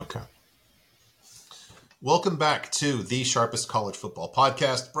Welcome back to the Sharpest College Football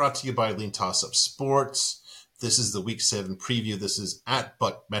Podcast, brought to you by LeanTossup Sports. This is the Week 7 preview. This is at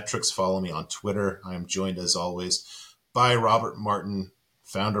Buckmetrics. Follow me on Twitter. I am joined, as always, by Robert Martin,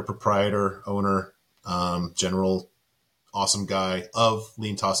 founder, proprietor, owner, general, awesome guy of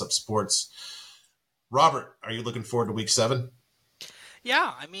LeanTossup Sports. Robert, are you looking forward to Week 7?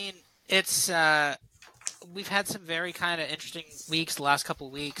 Yeah, I mean, it's we've had some very kind of interesting weeks the last couple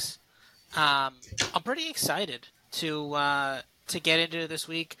of weeks. I'm pretty excited to get into this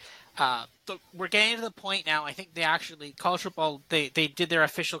week. We're getting to the point now. I think college football. They did their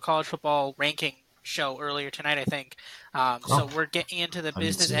official college football ranking show earlier tonight. I think. So we're getting into the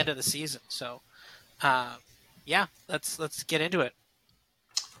business end of the season. So, yeah, let's get into it.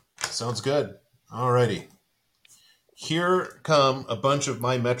 Sounds good. Alrighty. Here come a bunch of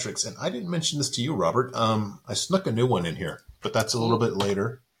my metrics, and I didn't mention this to you, Robert. I snuck a new one in here, but that's a little bit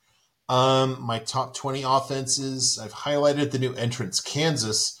later. My top 20 offenses. I've highlighted the new entrants,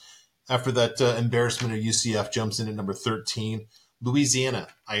 Kansas, after that embarrassment of UCF jumps in at number 13. Louisiana,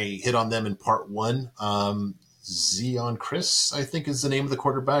 I hit on them in part 1. Zion Chris, I think is the name of the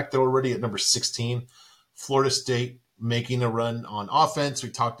quarterback. They're already at number 16. Florida State making a run on offense. We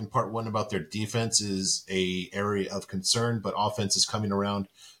talked in part 1 about their defense is a area of concern, but offense is coming around.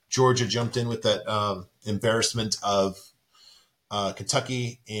 Georgia jumped in with that embarrassment of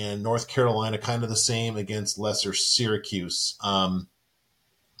Kentucky and North Carolina, kind of the same against lesser Syracuse.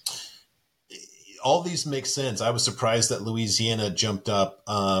 All these make sense. I was surprised that Louisiana jumped up.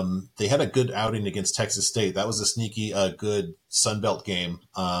 They had a good outing against Texas State. That was a sneaky, good Sun Belt game.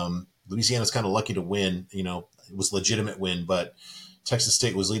 Louisiana's kind of lucky to win. You know, it was a legitimate win, but Texas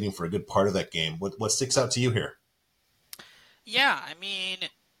State was leading for a good part of that game. What sticks out to you here? Yeah, I mean,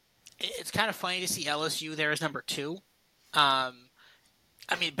 it's kind of funny to see LSU there as number 2. I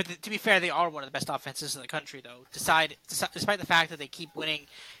mean, but to be fair, they are one of the best offenses in the country, though. Despite the fact that they keep winning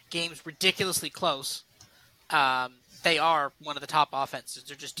games ridiculously close, they are one of the top offenses.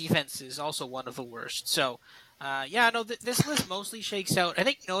 Their just defense is also one of the worst. So, this list mostly shakes out. I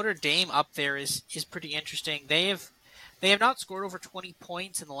think Notre Dame up there is pretty interesting. They have not scored over 20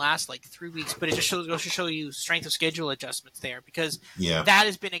 points in the last 3 weeks, but it just goes to show you strength of schedule adjustments there because that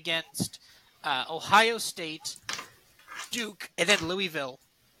has been against Ohio State, Duke, and then Louisville.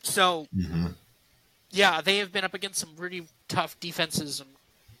 So, yeah, they have been up against some really tough defenses and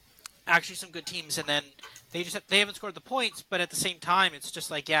actually some good teams, and then they haven't scored the points, but at the same time, it's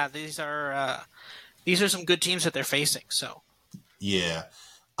just these are some good teams that they're facing. So, yeah,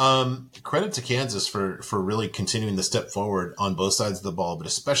 credit to Kansas for really continuing the step forward on both sides of the ball, but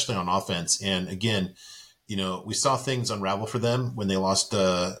especially on offense. And again, you know, we saw things unravel for them when they lost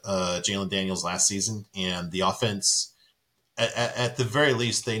Jalen Daniels last season, and the offense. At the very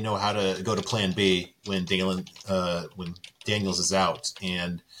least, they know how to go to Plan B when Daniels is out.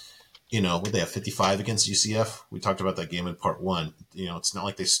 And, you know, would they have 55 against UCF? We talked about that game in part 1. You know, it's not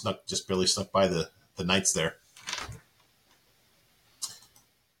like they just barely snuck by the Knights there.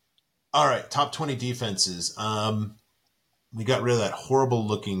 All right, top 20 defenses. We got rid of that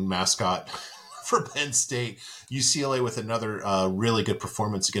horrible-looking mascot for Penn State. UCLA with another really good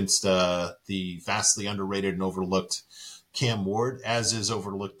performance against the vastly underrated and overlooked Cam Ward, as is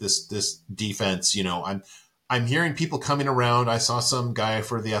overlooked this defense. You know, I'm hearing people coming around. I saw some guy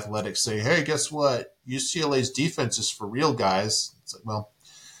for the Athletics say, "Hey, guess what? UCLA's defense is for real, guys." It's like, well,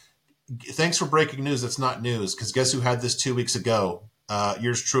 thanks for breaking news. That's not news, because guess who had this 2 weeks ago?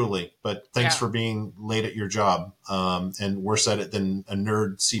 Yours truly. But thanks for being late at your job, and worse at it than a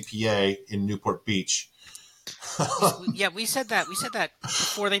nerd CPA in Newport Beach. Yeah, we said that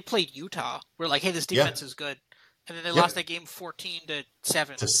before they played Utah. We're like, "Hey, this defense is good." And then they lost that game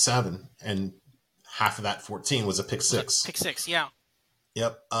 14-7. To 7, and half of that 14 was a pick six. Pick six, yeah.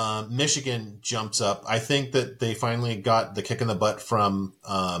 Yep. Michigan jumps up. I think that they finally got the kick in the butt from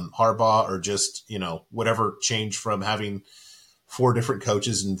Harbaugh, or just, you know, whatever changed from having 4 different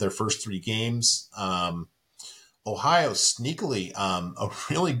coaches in their first 3 games. Ohio sneakily, a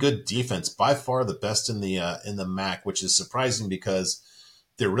really good defense, by far the best in the MAC, which is surprising because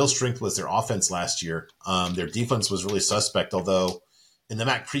their real strength was their offense last year. Their defense was really suspect, although in the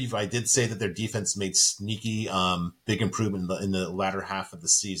MAC preview, I did say that their defense made sneaky big improvement in the latter half of the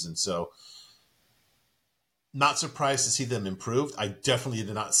season. So not surprised to see them improved. I definitely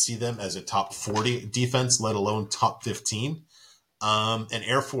did not see them as a top 40 defense, let alone top 15. And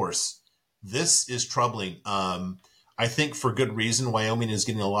Air Force, this is troubling. I think for good reason. Wyoming is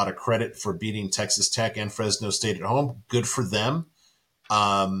getting a lot of credit for beating Texas Tech and Fresno State at home. Good for them.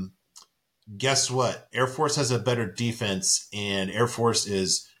 Guess what? Air Force has a better defense, and Air Force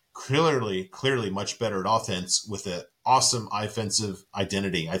is clearly much better at offense with an awesome offensive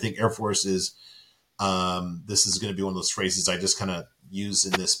identity. I think Air Force is, this is going to be one of those phrases I just kind of use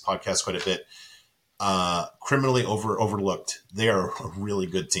in this podcast quite a bit. Criminally overlooked. They are a really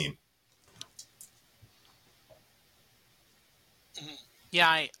good team.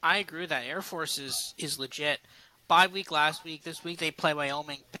 Yeah, I agree with that. Air Force is legit. Bye week last week. This week they play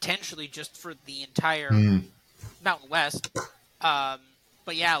Wyoming, potentially just for the entire Mountain West.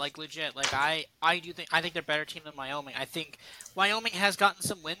 But yeah, like legit. Like I think they're a better team than Wyoming. I think Wyoming has gotten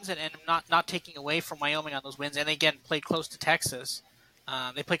some wins, and I'm not taking away from Wyoming on those wins. And they again played close to Texas.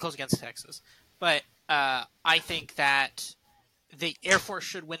 They played close against Texas, but I think that the Air Force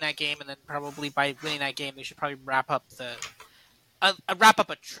should win that game, and then probably by winning that game, they should probably wrap up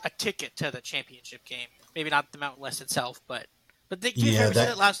a ticket to the championship game. Maybe not the Mountain West itself, but they did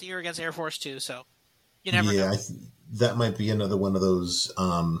it last year against Air Force too. So you never know. That might be another one of those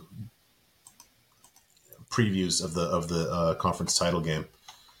previews of the conference title game.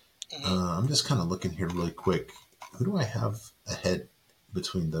 I'm just kind of looking here really quick. Who do I have ahead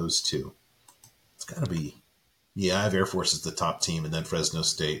between those two? It's got to be, I have Air Force as the top team, and then Fresno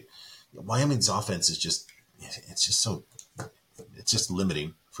State. Wyoming's offense is just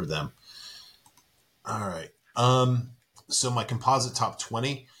limiting for them. All right. So my composite top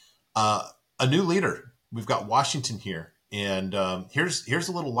 20, a new leader. We've got Washington here, and here's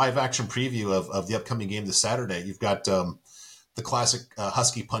a little live action preview of the upcoming game this Saturday. You've got the classic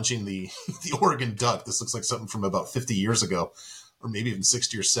Husky punching the the Oregon Duck. This looks like something from about 50 years ago, or maybe even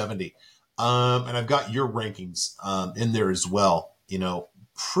 60 or 70. And I've got your rankings in there as well.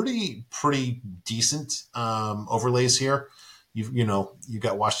 Pretty decent overlays here. You've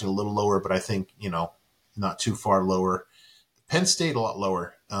got Washington a little lower, but I think not too far lower. Penn State a lot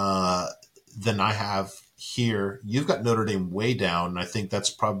lower than I have here. You've got Notre Dame way down, and I think that's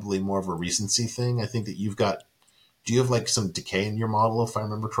probably more of a recency thing. I think that do you have like some decay in your model, if I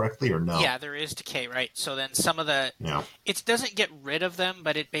remember correctly, or no? Yeah, there is decay, right? So then some of it doesn't get rid of them,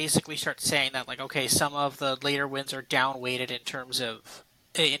 but it basically starts saying that, like, okay, some of the later wins are down weighted in terms of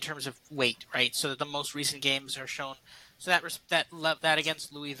weight, right? So that the most recent games are shown. So that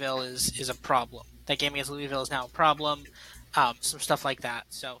against Louisville is a problem. That game against Louisville is now a problem. Some stuff like that.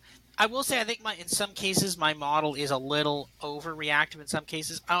 So I will say I think in some cases my model is a little overreactive in some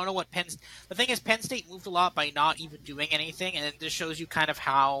cases. I don't know what the thing is, Penn State moved a lot by not even doing anything, and it just shows you kind of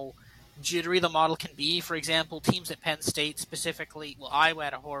how jittery the model can be. For example, teams at Penn State specifically, Iowa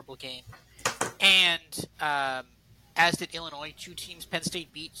had a horrible game, and as did Illinois, 2 teams Penn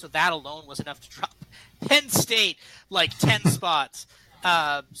State beat, so that alone was enough to drop Penn State like 10 spots.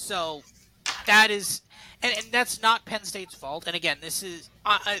 So that is, and that's not Penn State's fault. And again, this is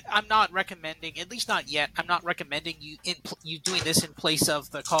I'm not recommending, at least not yet. I'm not recommending you doing this in place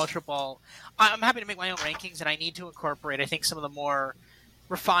of the college football. I'm happy to make my own rankings, and I need to incorporate, I think, some of the more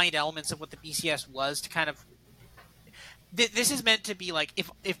refined elements of what the BCS was to kind of. This is meant to be like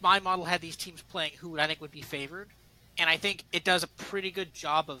if my model had these teams playing, who I think would be favored. And I think it does a pretty good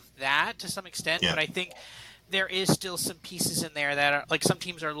job of that to some extent, but I think there is still some pieces in there that are like some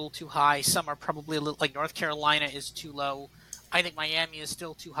teams are a little too high, some are probably a little like North Carolina is too low. I think Miami is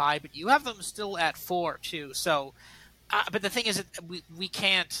still too high, but you have them still at 4 too. So, but the thing is that we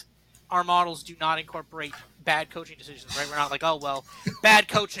can't. Our models do not incorporate bad coaching decisions, right? We're not like, oh well, bad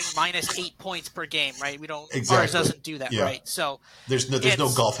coaching minus 8 points per game, right? We don't. Exactly. Ours doesn't do that, right? So there's no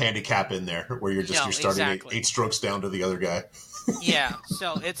golf handicap in there where you're starting 8 strokes down to the other guy. Yeah,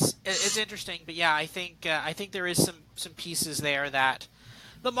 so it's interesting, but yeah, I think there is some pieces there that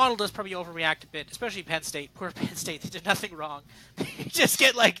the model does probably overreact a bit, especially Penn State. Poor Penn State, they did nothing wrong. They just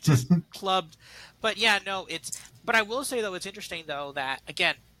get clubbed. But yeah, no, but I will say though, it's interesting though that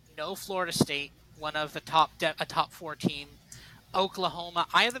again, no Florida State, one of the a top 4 team. Oklahoma,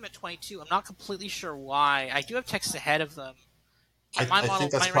 I have them at 22. I'm not completely sure why. I do have Texas ahead of them. I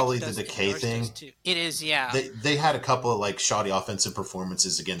think that's probably the decay thing. It is, yeah. They had a couple of like shoddy offensive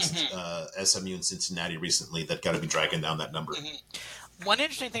performances against SMU and Cincinnati recently that got to be dragging down that number. One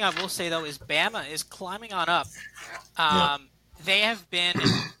interesting thing I will say though is Bama is climbing on up. They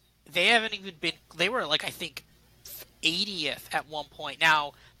haven't even been. They were like I think 80th at one point.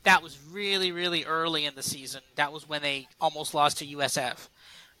 Now that was really really early in the season. That was when they almost lost to USF.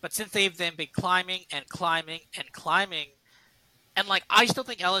 But since they've then been climbing and climbing and climbing. And, I still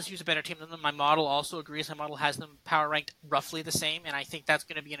think LSU's a better team than them. My model also agrees. My model has them power ranked roughly the same, and I think that's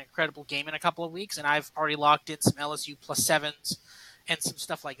going to be an incredible game in a couple of weeks. And I've already locked in some LSU +7s and some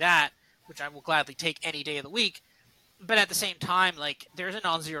stuff like that, which I will gladly take any day of the week. But at the same time, there's a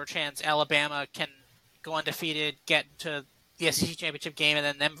non-zero chance Alabama can go undefeated, get to, the SEC championship game, and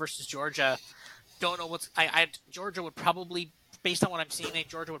then them versus Georgia. Don't know what's. Georgia would probably, based on what I'm seeing,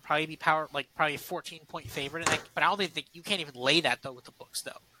 Georgia would probably be probably a 14-point favorite. But I don't think you can't even lay that though with the books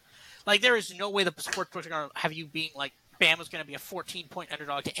though. Like there is no way the sports books are going to have you being like Bama's going to be a 14-point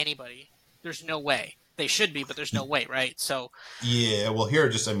underdog to anybody. There's no way. They should be, but there's no way, right? So yeah, well, here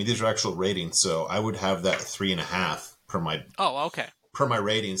these are actual ratings, so I would have that 3.5 per my. Oh, okay. Per my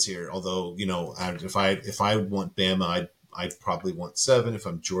ratings here, although if I want Bama, I'd probably want 7. If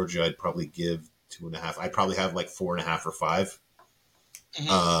I'm Georgia, I'd probably give 2.5. I'd probably have like 4.5 or 5.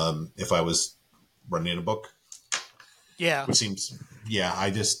 Mm-hmm. If I was running a book, yeah, which seems,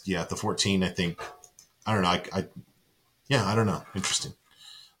 the 14. I think, I don't know. I don't know. Interesting.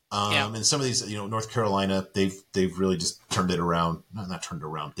 And some of these, North Carolina, they've really just turned it around. Not turned it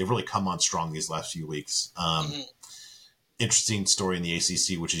around. They've really come on strong these last few weeks. Interesting story in the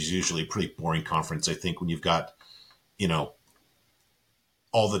ACC, which is usually a pretty boring conference. I think when you've got,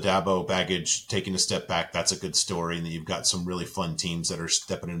 all the Dabo baggage taking a step back, that's a good story. And then you've got some really fun teams that are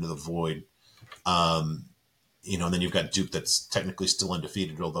stepping into the void. And then you've got Duke that's technically still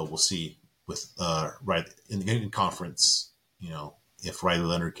undefeated, although we'll see with in conference, if Riley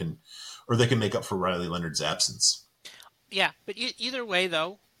Leonard they can make up for Riley Leonard's absence. Yeah, but either way,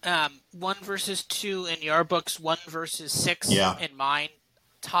 though, 1 versus 2 in your books, 1 versus 6 in mine.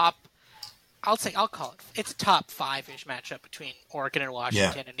 I'll call it. It's a top 5-ish matchup between Oregon and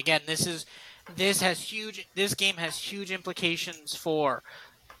Washington. Yeah. And again, this game has huge implications for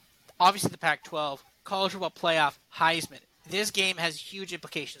obviously the Pac-12, college football playoff, Heisman. This game has huge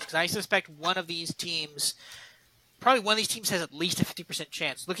implications because I suspect one of these teams has at least a 50%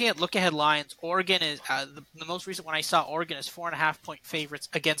 chance. Looking at look-ahead lines, Oregon is the most recent one I saw. Oregon is 4.5-point favorites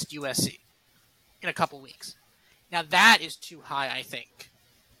against USC in a couple weeks. Now that is too high, I think.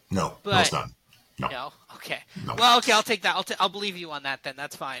 No, it's not. No. Okay. No. Well, okay, I'll take that. I'll believe you on that then.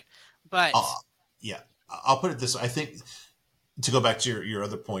 That's fine. But I'll put it this way. I think to go back to your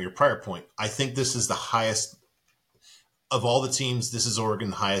other point, your prior point, I think this is the highest of all the teams. This is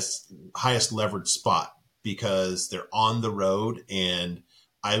Oregon's highest leverage spot because they're on the road, and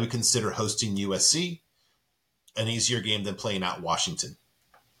I would consider hosting USC an easier game than playing out Washington.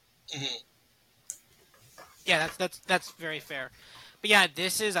 Mm-hmm. Yeah, that's very fair. But yeah,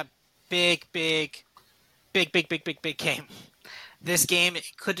 this is a big game. This game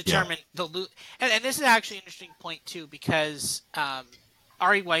could determine the loot. And this is actually an interesting point, too, because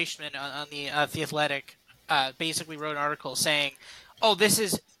Ari Weishman on the Athletic basically wrote an article saying,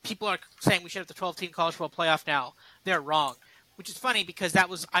 people are saying we should have the 12-team college football playoff now. They're wrong. Which is funny because that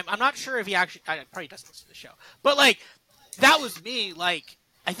was, I'm not sure if he actually, I probably doesn't listen to the show. But, that was me, I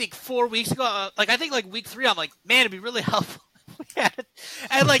think 4 weeks ago. I think, week 3, I'm like, man, it'd be really helpful. And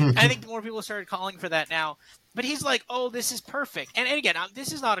I think more people started calling for that now. But he's like, oh, this is perfect. And again,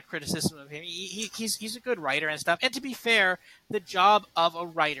 this is not a criticism of him. He's a good writer and stuff. And to be fair, the job of a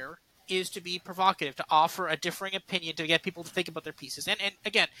writer is to be provocative, to offer a differing opinion, to get people to think about their pieces. And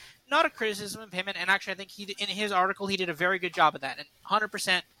again, not a criticism of him. And actually, I think in his article, he did a very good job of that. And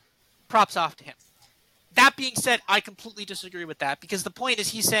 100% props off to him. That being said, I completely disagree with that because the point is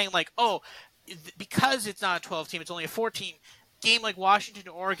he's saying because it's not a 12-team, it's only a 14 game like Washington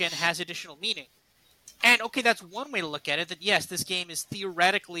or Oregon has additional meaning. And okay, that's one way to look at it, that yes, this game is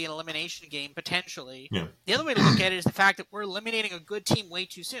theoretically an elimination game, potentially. Yeah. The other way to look at it is the fact that we're eliminating a good team way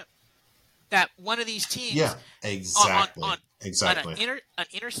too soon. That one of these teams... Yeah, exactly. On an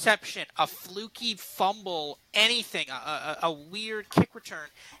interception, a fluky fumble, anything, a weird kick return,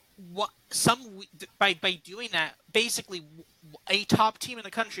 by doing that, basically a top team in the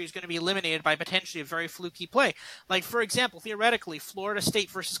country is going to be eliminated by potentially a very fluky play. For example, theoretically, Florida State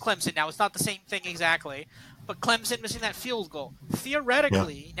versus Clemson. Now, it's not the same thing exactly, but Clemson missing that field goal.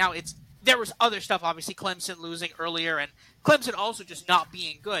 Theoretically, now there was other stuff, obviously, Clemson losing earlier, and Clemson also just not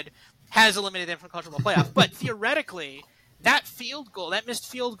being good has eliminated them from the college football playoff. But theoretically, that missed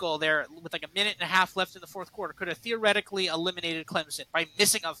field goal there with a minute and a half left in the fourth quarter could have theoretically eliminated Clemson by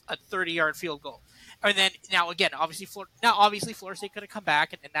missing a 30-yard field goal. And then obviously Florida State could have come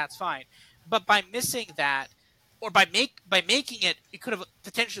back and that's fine. But by missing that, or by making it could have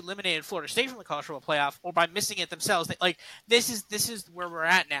potentially eliminated Florida State from the college football playoff, or by missing it themselves. This is where we're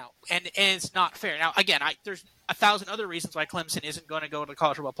at now, and it's not fair. Now again, there's 1,000 other reasons why Clemson isn't going to go to the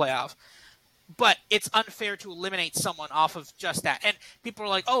college football playoff. But it's unfair to eliminate someone off of just that. And people are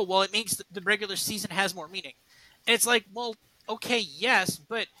like, oh, well, it means the regular season has more meaning. And it's like, well, okay, yes,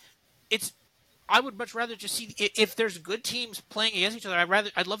 but I would much rather just see if there's good teams playing against each other.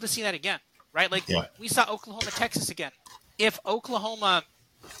 I'd love to see that again, right? We saw Oklahoma, Texas again. If Oklahoma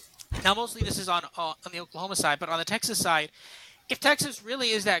Now, mostly this is on the Oklahoma side, but on the Texas side, if Texas really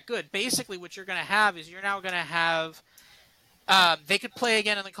is that good, basically what you're going to have is you're now going to have they could play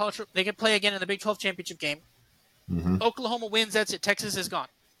again in the culture. They could play again in the Big 12 championship game. Mm-hmm. Oklahoma wins. That's it. Texas is gone.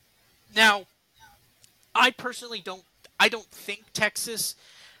 Now, I personally don't. I don't think Texas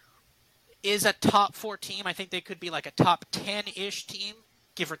is a top 4 team. I think they could be like a top 10-ish team,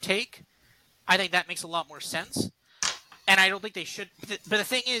 give or take. I think that makes a lot more sense. And I don't think they should. But the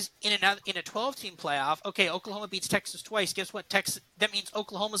thing is, in a 12-team playoff, okay, Oklahoma beats Texas twice. Guess what? That means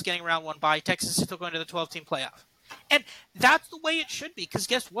Oklahoma's getting round 1 bye. Texas is still going to the 12-team playoff. And that's the way it should be, because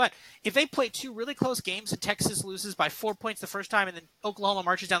guess what? If they play 2 really close games and Texas loses by 4 points the first time and then Oklahoma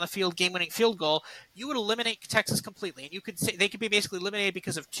marches down the field, game-winning field goal, you would eliminate Texas completely. And you could say they could be basically eliminated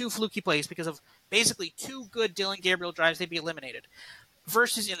because of 2 fluky plays, because of basically 2 good Dylan Gabriel drives, they'd be eliminated.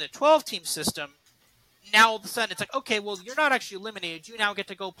 Versus in the 12-team system, now all of a sudden it's like, okay, well, you're not actually eliminated. You now get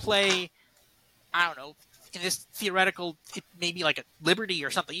to go play, I don't know, in this theoretical, it may be like a Liberty or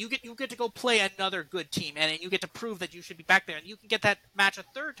something. You get to go play another good team, and you get to prove that you should be back there, and you can get that match a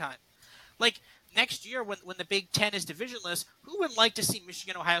third time. Like next year, when the Big Ten is divisionless, who would like to see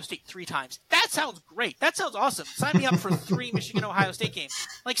Michigan Ohio State 3 times? That sounds great. That sounds awesome. Sign me up for 3 Michigan Ohio State games.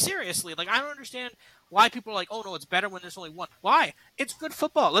 Like seriously, like I don't understand why people are like, oh no, it's better when there's only 1. Why? It's good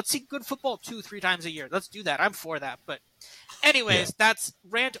football. Let's see good football 2-3 times a year. Let's do that. I'm for that. But anyways, that's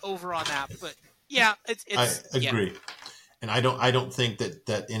rant over on that. But yeah, it's I agree. Yeah. And I don't think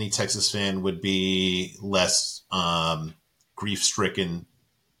that any Texas fan would be less grief stricken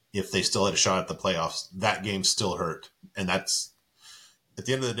if they still had a shot at the playoffs. That game still hurt, and that's at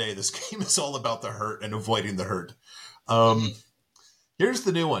the end of the day, this game is all about the hurt and avoiding the hurt. Here's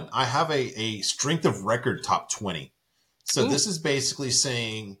the new one. I have a strength of record top 20. So This is basically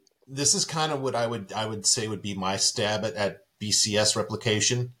saying, this is kind of what I would say would be my stab at BCS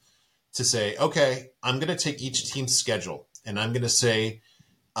replication. To say, okay, I'm going to take each team's schedule, and I'm going to say,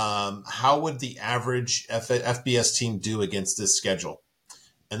 how would the average FBS team do against this schedule?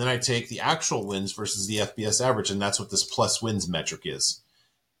 And then I take the actual wins versus the FBS average, and that's what this plus wins metric is.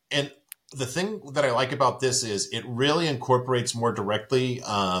 And the thing that I like about this is it really incorporates more directly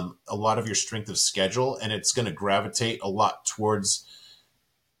a lot of your strength of schedule, and it's going to gravitate a lot towards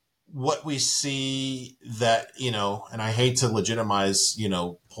what we see that, and I hate to legitimize,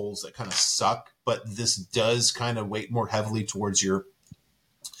 polls that kind of suck, but this does kind of weight more heavily towards your,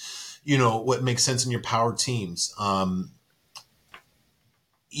 what makes sense in your power teams.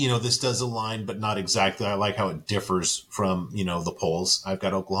 This does align, but not exactly. I like how it differs from, the polls. I've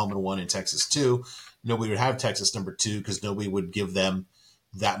got Oklahoma 1 and Texas 2. Nobody would have Texas number 2 because nobody would give them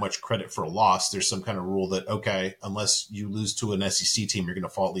that much credit for a loss. There's some kind of rule that, okay, unless you lose to an SEC team, you're going to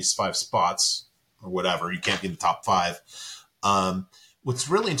fall at least 5 spots or whatever. You can't be in the top 5. What's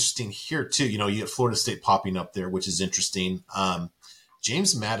really interesting here too, you get Florida State popping up there, which is interesting.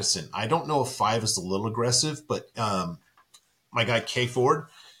 James Madison, I don't know if 5 is a little aggressive, but my guy K Ford,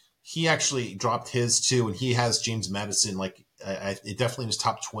 he actually dropped his too, and he has James Madison it definitely in his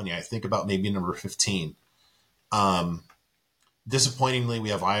top 20. I think about maybe number 15. Disappointingly, we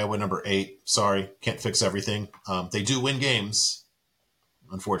have Iowa number 8. Sorry, can't fix everything. They do win games,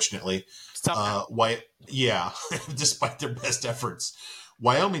 unfortunately. Despite their best efforts.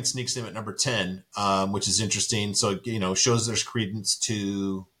 Wyoming sneaks in at number 10, which is interesting. So, shows there's credence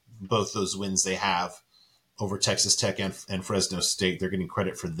to both those wins they have over Texas Tech and Fresno State. They're getting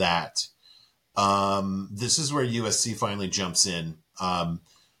credit for that. This is where USC finally jumps in.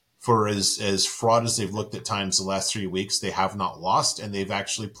 For as fraud as they've looked at times the last 3 weeks, they have not lost, and they've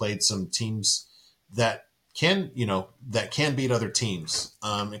actually played some teams that can beat other teams.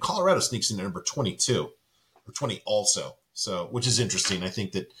 And Colorado sneaks in at number 22 or 20 also. So, which is interesting. I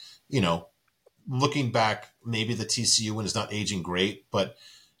think that, looking back, maybe the TCU one is not aging great, but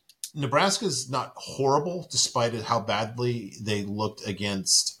Nebraska's not horrible despite how badly they looked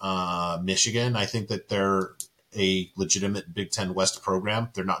against Michigan. I think that they're a legitimate Big Ten West program.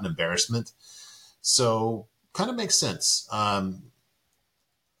 They're not an embarrassment. So kind of makes sense. I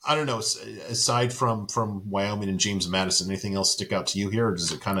don't know, aside from Wyoming and James Madison, anything else stick out to you here, or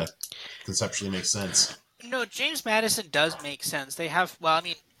does it kind of conceptually make sense? No, James Madison does make sense. They have,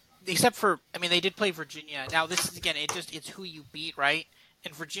 except for, they did play Virginia. Now this is, again, it's who you beat, right?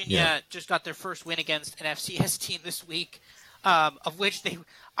 And Virginia just got their first win against an FCS team this week, of which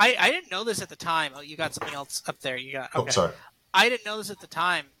I didn't know this at the time. Oh, you got something else up there. You got, okay. Oh, sorry. I didn't know this at the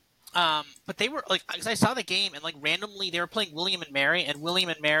time. But they were because I saw the game and randomly they were playing William and Mary, and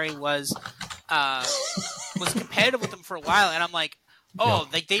William and Mary was competitive with them for a while, and I'm like,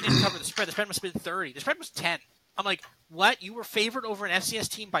 they didn't cover the spread. The spread must have been 30. The spread was 10. I'm like, What? You were favored over an FCS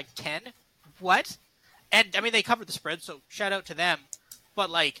team by 10? What? And, I mean, they covered the spread, so shout out to them. But,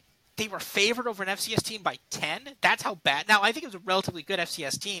 like, they were favored over an FCS team by 10? That's how bad. Now, I think it was a relatively good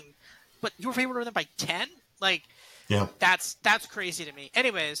FCS team, but you were favored over them by 10? Like, Yeah. that's crazy to me.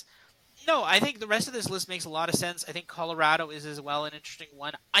 Anyways, no, I think the rest of this list makes a lot of sense. I think Colorado is as well an interesting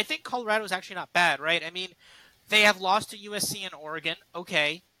one. I think Colorado is actually not bad, right? I mean, they have lost to USC and Oregon.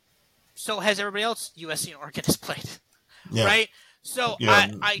 Okay. So has everybody else USC and Oregon has played. Yeah. Right? So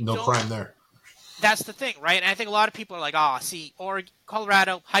Yeah, I no don't... crime there. That's the thing, right? And I think a lot of people are like, see,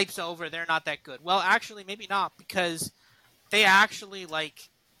 Colorado, hype's over. They're not that good. Well, actually, maybe not, because they actually, like,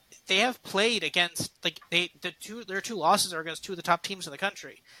 they have played against, like, their two losses are against two of the top teams in the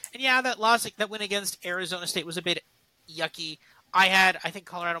country. And yeah, that win against Arizona State was a bit yucky. I think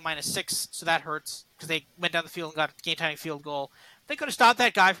Colorado -6, so that hurts, because they went down the field and got a game-tying field goal. If they could have stopped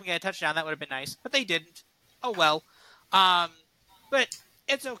that guy from getting a touchdown, that would have been nice. But they didn't. Oh, well. But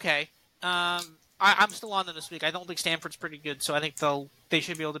it's okay. I'm still on them this week. I don't think Stanford's pretty good, so I think they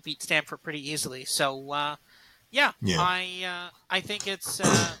should be able to beat Stanford pretty easily. So, yeah. I think it's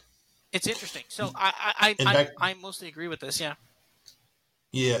interesting. So I mostly agree with this. Yeah.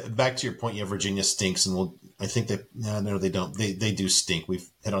 Yeah. Back to your point. Yeah, Virginia stinks, and I think no, they don't. They do stink. We've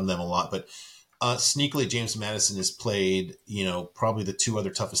hit on them a lot, but sneakily, James Madison has played, probably the two other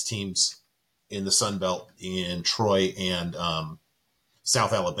toughest teams in the Sun Belt in Troy and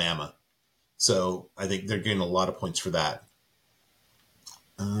South Alabama. So I think they're getting a lot of points for that.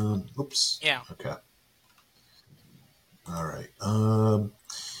 Oops. Yeah. Okay. All right.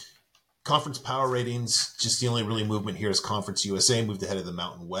 Conference power ratings. Just the only really movement here is Conference USA moved ahead of the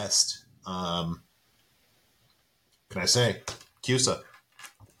Mountain West. Can I say CUSA?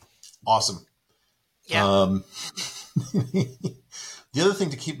 Awesome. Yeah. The other thing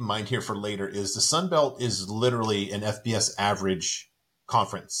to keep in mind here for later is the Sun Belt is literally an FBS average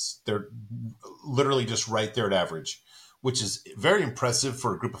conference. They're literally just right there at average, which is very impressive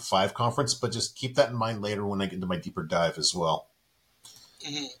for a group of 5 conference, but just keep that in mind later when I get into my deeper dive as well.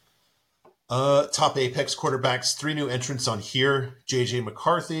 Mm-hmm. Top Apex quarterbacks, 3 new entrants on here. JJ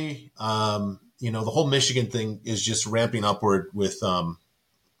McCarthy. The whole Michigan thing is just ramping upward with,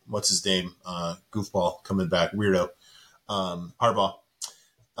 what's his name? Goofball coming back, weirdo. Harbaugh.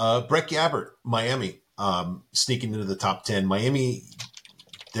 Brett Gabbert, Miami, sneaking into the top 10. Miami,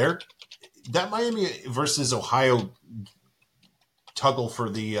 that Miami versus Ohio tuggle for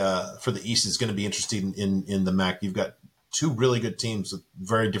the East is going to be interesting in the MAC. You've got 2 really good teams with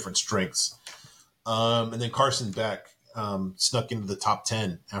very different strengths. And then Carson Beck snuck into the top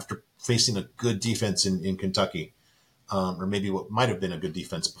 10 after facing a good defense in Kentucky, or maybe what might have been a good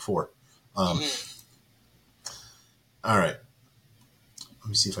defense before. All right. Let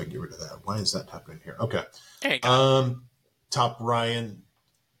me see if I can get rid of that. Why is that happening here? Okay. There you go. Top Ryan.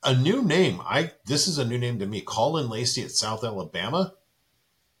 A new name. This is a new name to me. Colin Lacey at South Alabama.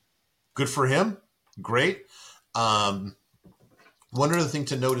 Good for him. Great. One other thing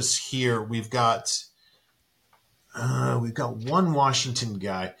to notice here, we've got one Washington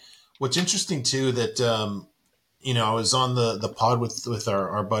guy. What's interesting too that I was on the pod with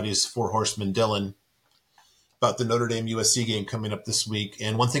our buddies Four Horsemen Dylan about the Notre Dame USC game coming up this week.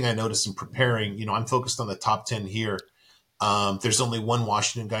 And one thing I noticed in preparing, I'm focused on the top 10 here. There's only one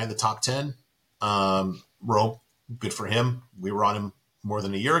Washington guy in the top 10. Rome, good for him. We were on him more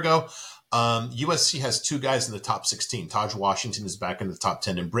than a year ago. USC has 2 guys in the top 16. Taj Washington is back in the top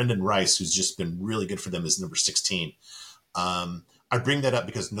 10, and Brendan Rice, who's just been really good for them, is number 16. I bring that up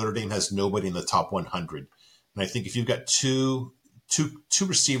because Notre Dame has nobody in the top 100. And I think if you've got two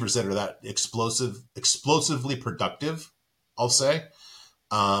receivers that are that explosively productive, I'll say,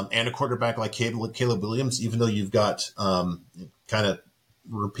 and a quarterback like Caleb Williams, even though you've got kind of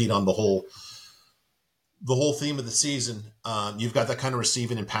repeat on the whole theme of the season, you've got that kind of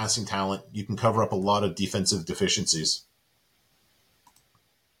receiving and passing talent. You can cover up a lot of defensive deficiencies.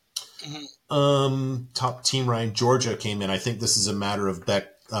 Mm-hmm. Top team, Ryan, Georgia came in. I think this is a matter of Beck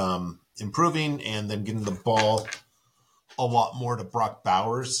improving and then getting the ball a lot more to Brock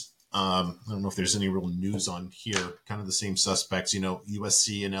Bowers. I don't know if there's any real news on here. Kind of the same suspects,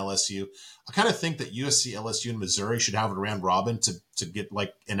 USC and LSU. I kind of think that USC, LSU, and Missouri should have a round robin to get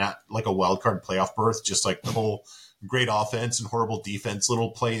like a wild card playoff berth, just like the whole great offense and horrible defense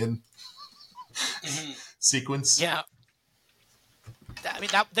little play-in sequence. Yeah. I mean,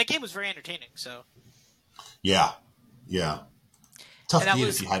 that game was very entertaining. So. Yeah. Tough beat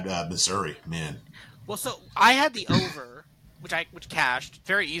if you had Missouri, man. Well, so I had the over, which cashed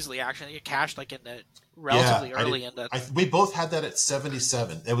very easily. Actually, it cashed like in the relatively early in the. We both had that at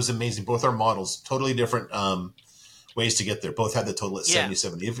 77. It was amazing. Both our models, totally different ways to get there. Both had the total at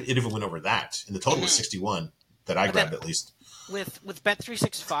 77. It even went over that, and the total was 61 that I grabbed at least. With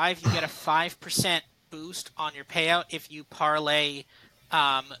Bet365, you get a 5% boost on your payout if you parlay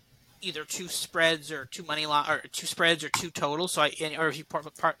either two spreads or two money line, or two spreads or two totals. So or if you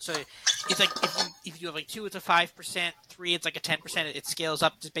so it's like if you have like 2, it's a 5%. 3, it's like a 10%. It scales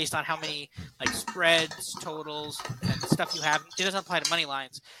up just based on how many like spreads, totals, and stuff you have. It doesn't apply to money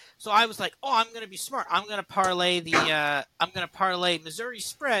lines. So I was like, oh, I'm gonna be smart. I'm gonna parlay Missouri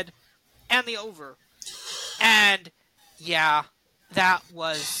spread and the over, and yeah, that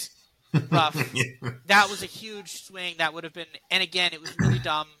was rough. That was a huge swing. That would have been, and again, it was really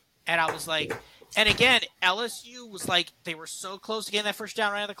dumb. And I was like, and again, LSU was like, they were so close to getting that first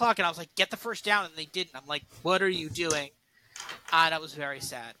down right on the clock. And I was like, get the first down. And they didn't. I'm like, what are you doing? That was very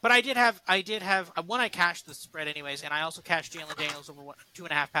sad. But I did have, I cashed the spread anyways. And I also cashed Jalen Daniels over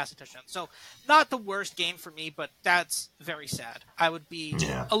 2.5 passing touchdowns. So not the worst game for me, but that's very sad. I would be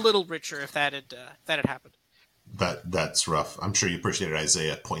a little richer if that had happened. That's rough. I'm sure you appreciated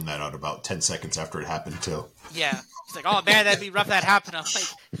Isaiah pointing that out about 10 seconds after it happened too. Yeah. He's like, oh man, that'd be rough if that happened. I'm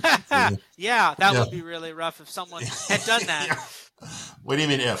like, yeah, that would be really rough if someone had done that. Yeah. What do you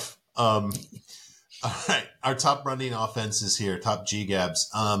mean if? All right. Our top running offense is here. Top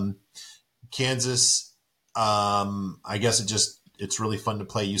G-Gabs. Kansas, I guess it's really fun to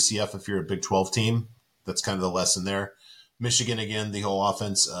play UCF if you're a Big 12 team. That's kind of the lesson there. Michigan, again, the whole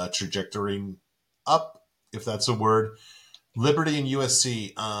offense trajectorying up, if that's a word. Liberty and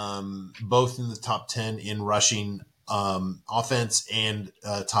USC, both in the top 10 in rushing offense and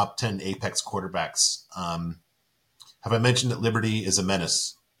top 10 apex quarterbacks. Have I mentioned that Liberty is a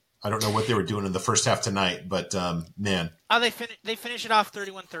menace? I don't know what they were doing in the first half tonight, but man. Oh, they finish it off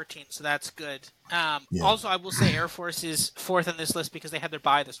 31-13, so that's good. Also, I will say Air Force is fourth on this list because they had their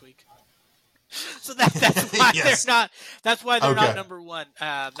bye this week. So that's why they're not. That's why they're not number one.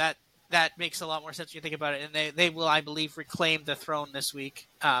 That makes a lot more sense when you think about it, and they will, I believe, reclaim the throne this week,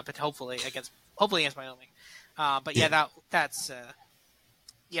 but hopefully against Wyoming. But that's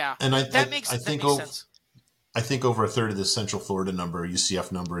and that makes sense. I think over a third of the Central Florida number,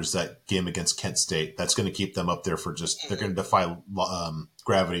 UCF number, is that game against Kent State. That's going to keep them up there for they're going to defy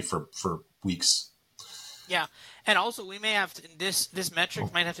gravity for weeks. Yeah, and also we may have to, this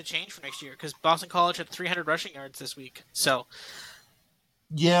metric might have to change for next year because Boston College had 300 rushing yards this week. So.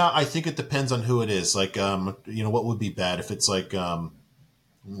 Yeah, I think it depends on who it is. Like, what would be bad if it's like, it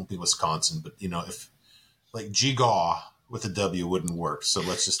won't be Wisconsin, but if like G-Gaw with a W wouldn't work. So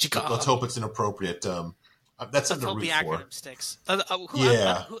let's hope it's inappropriate. That's something to root for. Acronym sticks.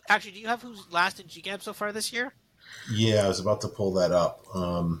 Actually, do you have who's last in G-Gab so far this year? Yeah, I was about to pull that up.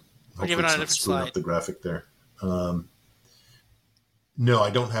 Or give it on a different slide. Up the graphic there. No, I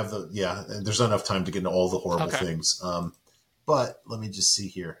don't have there's not enough time to get into all the horrible things. But let me just see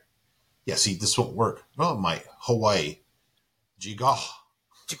here. Yeah, see, this won't work. Oh, my Hawaii. Jiga.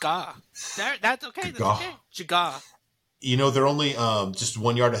 That's okay. That's okay. Jiga. They're only just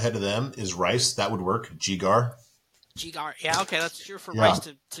 1 yard ahead of them is Rice. That would work. Jigar. Yeah, okay. That's true for Rice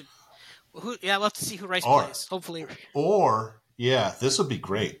to we'll have to see who Rice plays. Hopefully. Or, this would be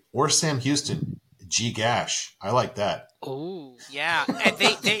great. Or Sam Houston. G-Gash. I like that. Oh, yeah. And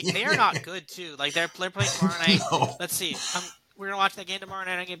they are not good, too. Like, they're playing tomorrow night. No. Let's see. We're going to watch that game tomorrow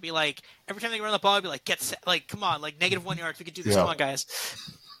night. I'm going to be like, every time they run the ball, I'll be like, get set. Like, come on. Like, -1 yards. We can do this. Come on, guys.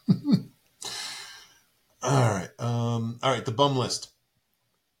 All right. The bum list.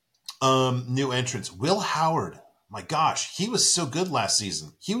 New entrants. Will Howard. My gosh. He was so good last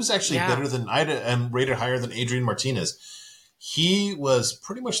season. He was actually better than rated higher than Adrian Martinez. He was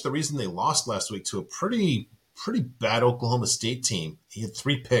pretty much the reason they lost last week to a pretty bad Oklahoma State team. He had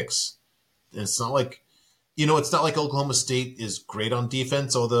 3 picks. And it's not like, Oklahoma State is great on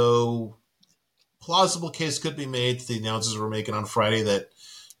defense, although plausible case could be made. The announcers were making on Friday that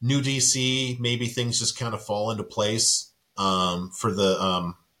new DC, maybe things just kind of fall into place for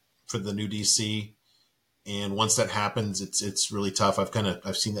the new DC. And once that happens, it's really tough.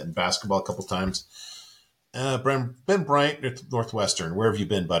 I've seen that in basketball a couple times. Ben Bryant at Northwestern. Where have you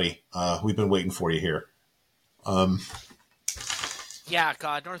been, buddy? We've been waiting for you here.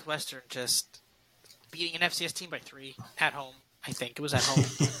 Northwestern just beating an FCS team by 3 at home. I think it was at home.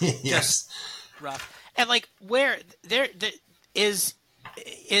 Yes. Just rough. And like, where there is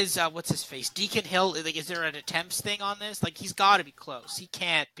what's his face? Deacon Hill. Like, is there an attempts thing on this? Like, he's got to be close. He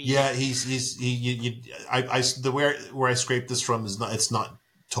can't be. Yeah, where I scraped this from is not. It's not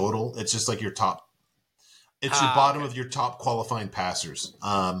total. It's just like your top. It's your bottom of your top qualifying passers.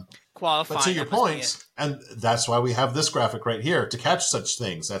 But to your point, and that's why we have this graphic right here to catch such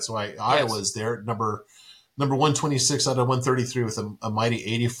things. That's why Iowa's there, number Number 126 out of 133 with a mighty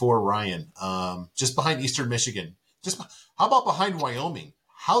 84 Ryan. Just behind Eastern Michigan. How about behind Wyoming?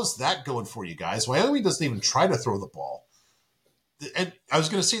 How's that going for you guys? Wyoming doesn't even try to throw the ball. And I was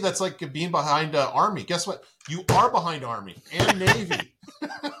going to say that's like being behind Army. Guess what? You are behind Army and Navy.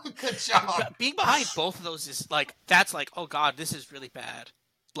 Good job. Being behind both of those is like, that's like, oh God, this is really bad.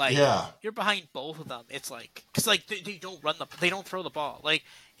 Like, yeah. You're behind both of them. It's like, because like they don't throw the ball. Like,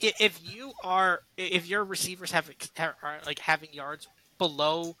 if your receivers are like having yards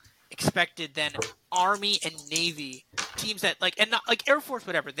below expected, then Army and Navy teams that like, and not like Air Force,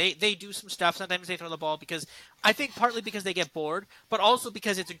 whatever, they do some stuff. Sometimes they throw the ball because I think partly because they get bored, but also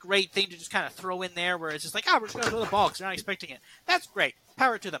because it's a great thing to just kind of throw in there where it's just like, we're just going to throw the ball because they're not expecting it. That's great.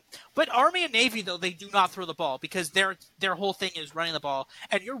 Power to them. But Army and Navy, though, they do not throw the ball because their whole thing is running the ball,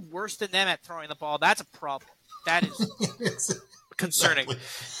 and you're worse than them at throwing the ball. That's a problem. That is concerning.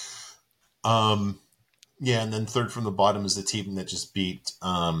 Exactly. Yeah, and then third from the bottom is the team that just beat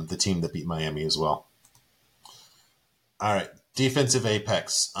the team that beat Miami as well. All right, defensive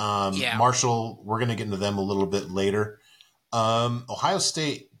apex. Marshall, we're going to get into them a little bit later. Ohio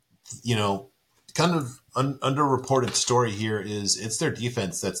State, kind of underreported story here is it's their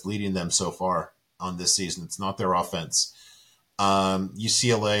defense that's leading them so far on this season. It's not their offense.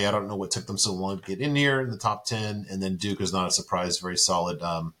 UCLA, I don't know what took them so long to get in here in the top 10, and then Duke is not a surprise, very solid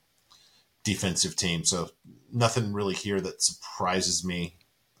defensive team. So nothing really here that surprises me.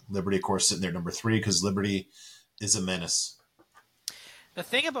 Liberty, of course, sitting there number 3 because Liberty is a menace. The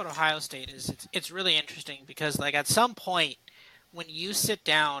thing about Ohio State is it's really interesting because like at some point when you sit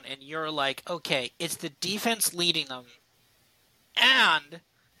down and you're like, okay, it's the defense leading them, and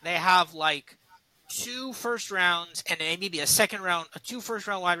they have like 2 first rounds and maybe a second round, 2 first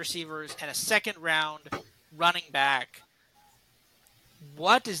round wide receivers and a second round running back.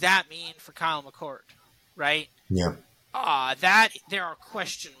 What does that mean for Kyle McCord, right? Yeah. That there are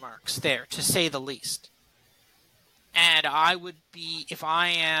question marks there, to say the least. And I would be, if I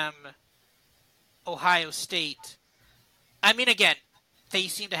am Ohio State, I mean, again, they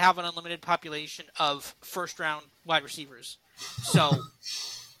seem to have an unlimited population of first-round wide receivers. So,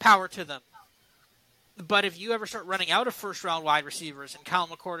 power to them. But if you ever start running out of first-round wide receivers and Kyle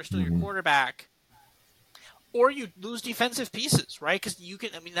McCord is still your quarterback, or you lose defensive pieces, right? Because you can,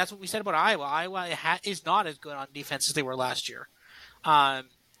 I mean, that's what we said about Iowa. Iowa is not as good on defense as they were last year.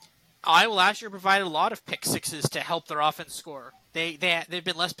 Iowa last year provided a lot of pick sixes to help their offense score. They've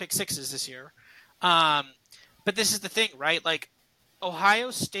been less pick sixes this year. But this is the thing, right? Like, Ohio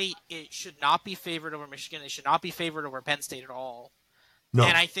State, it should not be favored over Michigan. They should not be favored over Penn State at all. No,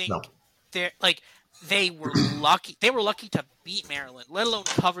 and I think they were lucky. They were lucky to beat Maryland, let alone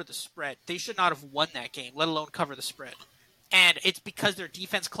cover the spread. They should not have won that game, let alone cover the spread. And it's because their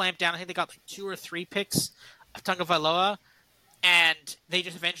defense clamped down. I think they got like 2 or 3 picks of Tagovailoa, and they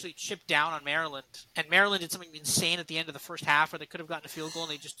just eventually chipped down on Maryland. And Maryland did something insane at the end of the first half where they could have gotten a field goal,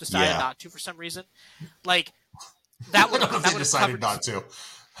 and they just decided not to for some reason. Like, that would have decided not to.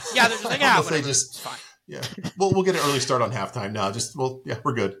 Yeah, they're just like, whatever, it's fine. Yeah, we'll get an early start on halftime now.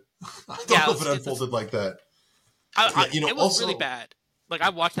 We're good. I don't know if it unfolded like that. It was also really bad. Like, I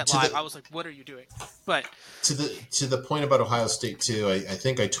watched that live. I was like, what are you doing? But to the point about Ohio State too, I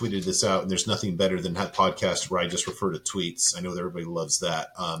think I tweeted this out, and there's nothing better than that podcast where I just refer to tweets. I know that everybody loves that.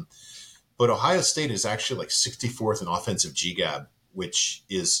 But Ohio State is actually like 64th in offensive GGAB, which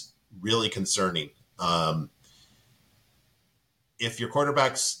is really concerning. If your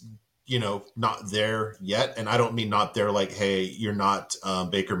quarterback's not there yet, and I don't mean not there like, hey, you're not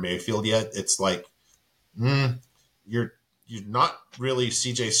Baker Mayfield yet. It's like, you're not really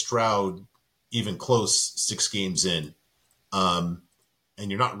CJ Stroud even close 6 games in, and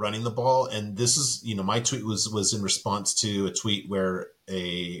you're not running the ball. And this is, my tweet was in response to a tweet where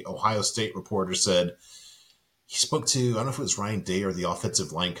a Ohio State reporter said he spoke to, I don't know if it was Ryan Day or the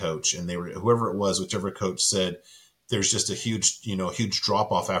offensive line coach, and whoever it was, whichever coach said, there's just a huge drop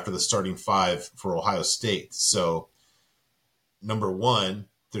off after the starting 5 for Ohio State. So, number 1,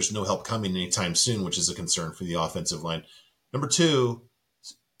 there's no help coming anytime soon, which is a concern for the offensive line. Number 2,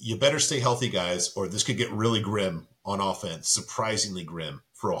 you better stay healthy, guys, or this could get really grim on offense, surprisingly grim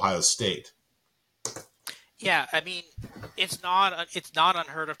for Ohio State. Yeah, I mean, it's not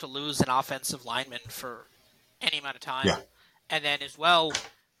unheard of to lose an offensive lineman for any amount of time. Yeah. And then as well,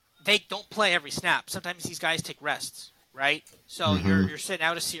 they don't play every snap. Sometimes these guys take rests, right? So you're sitting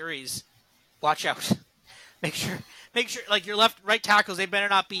out a series. Watch out. Make sure like your right tackles, they better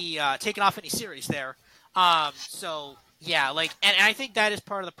not be taking off any series there. So yeah, like, and I think that is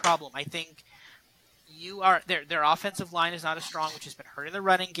part of the problem. I think their offensive line is not as strong, which has been hurting the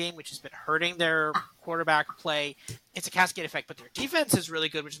running game, which has been hurting their quarterback play. It's a cascade effect, but their defense is really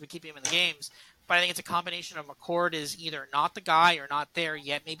good, which has been keeping them in the games. But I think it's a combination of McCord is either not the guy or not there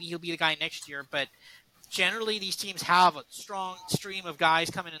yet. Maybe he'll be the guy next year, but generally these teams have a strong stream of guys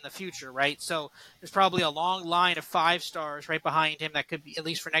coming in the future, right? So there's probably a long line of 5 stars right behind him that could be, at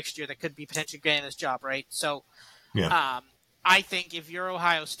least for next year, that could be potentially getting this job, right? So Yeah. I think if you're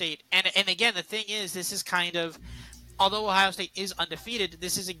Ohio State, and again, the thing is, this is kind of, although Ohio State is undefeated,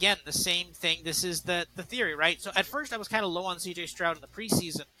 this is, again, the same thing. This is the theory, right? So at first I was kind of low on C.J. Stroud in the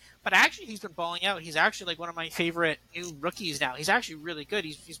preseason, but actually he's been balling out. He's actually like one of my favorite new rookies now. He's actually really good.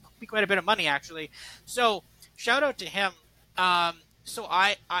 He's quite a bit of money, actually. So shout out to him. So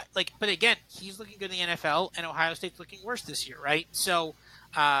I like, but again, he's looking good in the NFL, and Ohio State's looking worse this year, right? So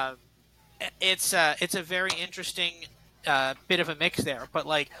it's a very interesting bit of a mix there. But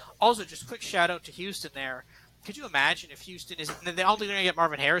like, also just quick shout out to Houston there. Could you imagine if Houston is? They're only going to get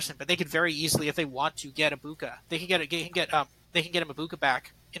Marvin Harrison, but they could very easily, if they want to, get Ibuka. They can get him Ibuka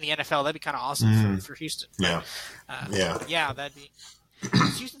back in the NFL. That'd be kind of awesome for Houston. Yeah. Yeah, that'd be.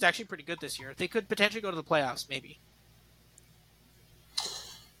 Houston's actually pretty good this year. They could potentially go to the playoffs, maybe.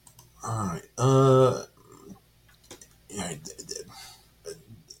 All right. Yeah.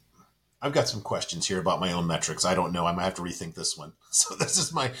 I've got some questions here about my own metrics. I don't know. I might have to rethink this one. So this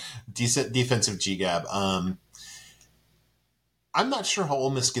is my decent defensive GGAB. I'm not sure how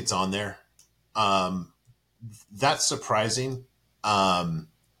Ole Miss gets on there. That's surprising. I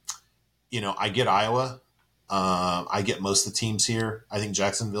get Iowa. I get most of the teams here. I think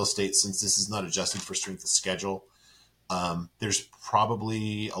Jacksonville State, since this is not adjusted for strength of schedule, there's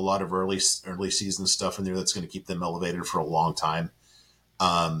probably a lot of early season stuff in there that's going to keep them elevated for a long time.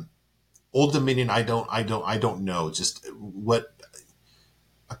 Old Dominion, I don't know. Just what.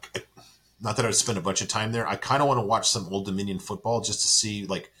 Not that I'd spend a bunch of time there. I kind of want to watch some Old Dominion football just to see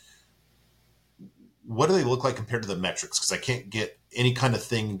like what do they look like compared to the metrics, because I can't get any kind of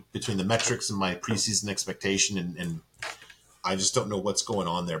thing between the metrics and my preseason expectation, and I just don't know what's going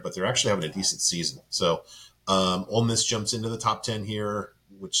on there. But they're actually having a decent season. So Ole Miss jumps into the top 10 here,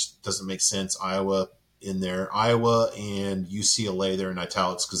 which doesn't make sense. Iowa in there. Iowa and UCLA, they're in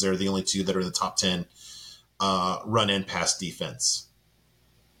italics because they're the only two that are in the top 10 run and pass defense.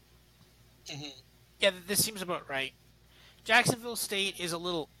 Mm-hmm. Yeah, this seems about right. Jacksonville State is a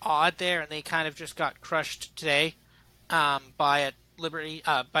little odd there, and they kind of just got crushed today by a Liberty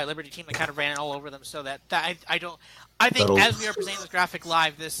team that kind of ran all over them. So that I don't. I think as we are presenting this graphic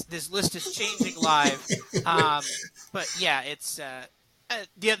live, this list is changing live. But yeah, it's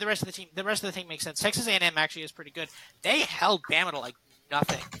the rest of the team. The rest of the thing makes sense. Texas A&M actually is pretty good. They held Bama to like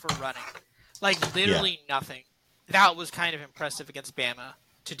nothing for running, like literally nothing. That was kind of impressive against Bama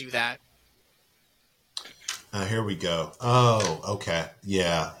to do that. Here we go. Oh, okay.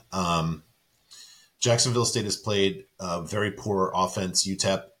 Yeah. Jacksonville State has played very poor offense,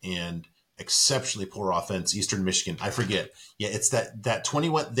 UTEP, and exceptionally poor offense, Eastern Michigan. I forget. Yeah, it's that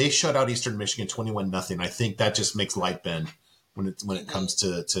 21. They shut out Eastern Michigan 21-0. I think that just makes light bend when it comes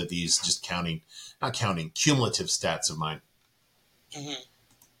to these just cumulative stats of mine. Mm-hmm.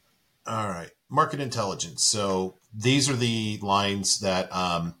 All right. Market intelligence. So these are the lines that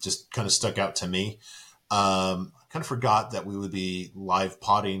just kind of stuck out to me. I kind of forgot that we would be live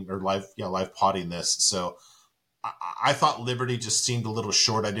potting this. So I thought Liberty just seemed a little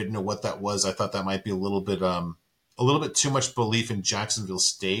short. I didn't know what that was. I thought that might be a little bit too much belief in Jacksonville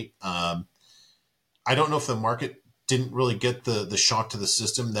State. I don't know if the market didn't really get the shock to the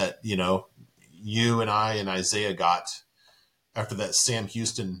system that, you and I and Isaiah got after that Sam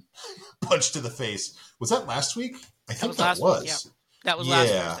Houston punch to the face. Was that last week? I think that was. Week, yeah. That was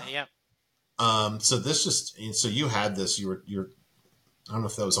last Thursday, yeah. So you had this, you're, I don't know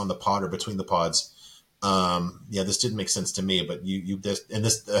if that was on the pod or between the pods. This didn't make sense to me, but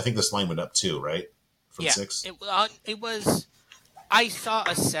I think this line went up too, right? From 6. It was, I saw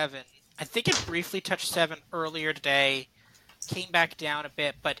a 7. I think it briefly touched 7 earlier today, came back down a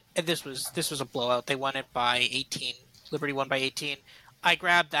bit, but this was a blowout. They won it by 18. Liberty won by 18. I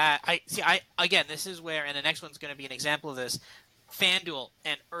grabbed that. Again, this is where, and the next one's going to be an example of this. FanDuel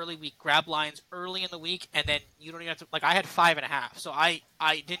and early week grab lines early in the week, and then you don't even have to, like, I had 5.5, so I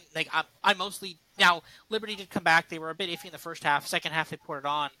didn't, like, I mostly, now Liberty did come back. They were a bit iffy in the first half. Second half they poured it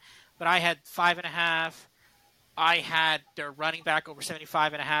on, but I had 5.5. I had their running back over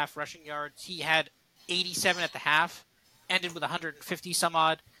 75.5 rushing yards. He had 87 at the half, ended with 150 some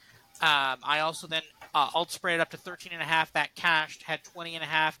odd. I also then alt spread it up to 13.5. That cashed. Had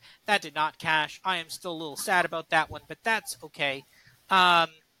 20.5. That did not cash. I am still a little sad about that one, but that's okay. But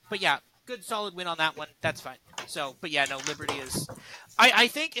yeah, good solid win on that one. That's fine. So, but yeah, no, Liberty is. I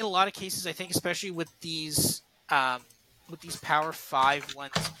think in a lot of cases, I think especially with these Power 5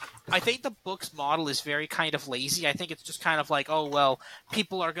 ones, I think the book's model is very kind of lazy. I think it's just kind of like, oh well,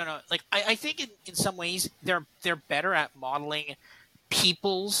 people are gonna like. I think in some ways they're better at modeling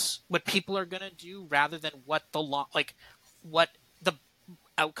what people are gonna do rather than what what the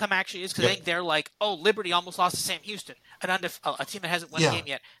outcome actually is, because I think they're like, oh, Liberty almost lost to Sam Houston, a team that hasn't won a game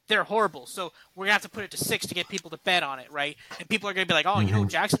yet. They're horrible, so we're gonna have to put it to 6 to get people to bet on it, right? And people are gonna be like, oh, you know,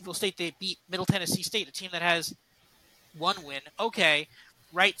 Jacksonville State, they beat Middle Tennessee State, a team that has one win. Okay,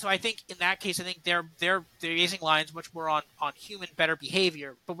 right? So I think in that case, I think they're basing lines much more on human better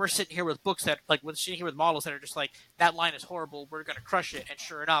behavior. But we're sitting here with books that we're sitting here with models that are just like, that line is horrible, we're gonna crush it, and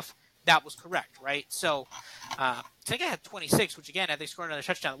sure enough, that was correct, right? So I think I had 26, which again, had they scored another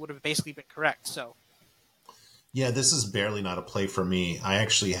touchdown, it would have basically been correct. So yeah, this is barely not a play for me. I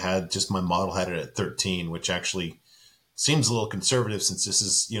actually had my model had it at 13, which actually seems a little conservative since this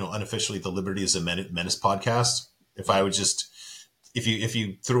is, unofficially the Liberty is a Menace podcast. If I would if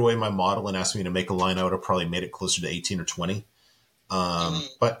you threw away my model and asked me to make a line, I would have probably made it closer to 18 or 20.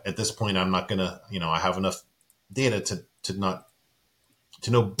 But at this point, I'm not gonna, I have enough data to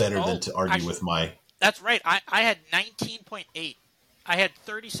know better than to argue with my. That's right. I had 19.8. I had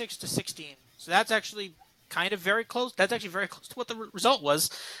 36 to 16. So that's actually kind of very close. That's actually very close to what the result was,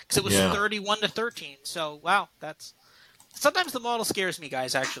 because it was 31 to 13. So wow, that's sometimes the model scares me,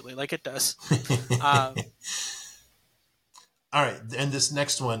 guys. Actually, like it does. All right, and this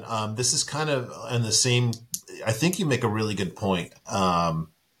next one, this is kind of in the same. I think you make a really good point. I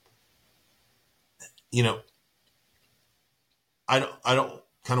don't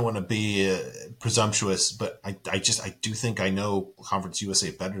kind of want to be presumptuous, but I do think I know Conference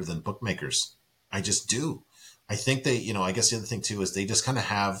USA better than bookmakers. I just do. I think they, I guess the other thing too is they just kind of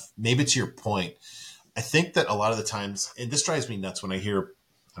have, maybe to your point, I think that a lot of the times, and this drives me nuts when I hear,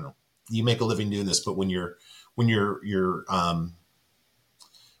 I don't know, you make a living doing this, but when your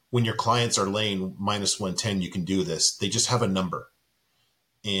clients are laying -110, you can do this. They just have a number.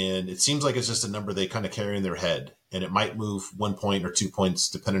 And it seems like it's just a number they kind of carry in their head. And it might move 1 point or 2 points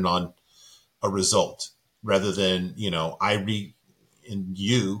depending on a result, rather than, you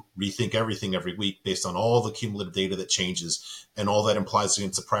rethink everything every week based on all the cumulative data that changes and all that implies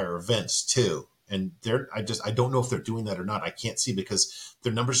against the prior events too. And I don't know if they're doing that or not. I can't see because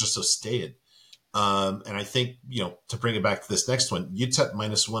their numbers are so stated. And I think, to bring it back to this next one, UTEP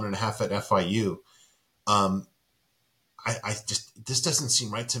 -1.5 at FIU. This doesn't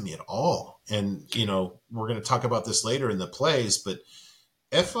seem right to me at all. And, we're going to talk about this later in the plays, but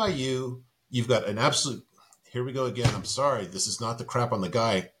FIU, you've got an absolute, here we go again. I'm sorry. This is not the crap on the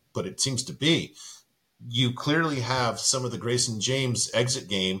guy, but it seems to be. You clearly have some of the Grayson James exit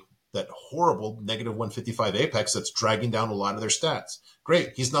game, that horrible -155 apex that's dragging down a lot of their stats.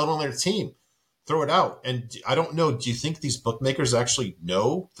 Great. He's not on their team. Throw it out. And I don't know, do you think these bookmakers actually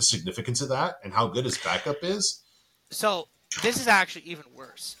know the significance of that and how good his backup is? So this is actually even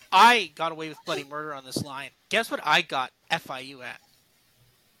worse. I got away with bloody murder on this line. Guess what I got FIU at?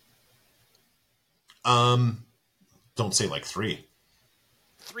 Don't say 3.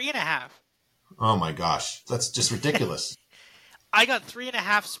 3.5. Oh my gosh. That's just ridiculous. I got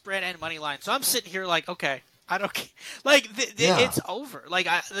 3.5 spread and money line. So I'm sitting here like, okay, I don't it's over.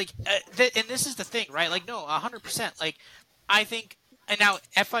 And this is the thing, right? No, 100%. I think, and now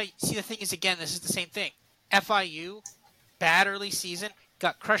see, the thing is, again, this is the same thing. FIU, bad early season,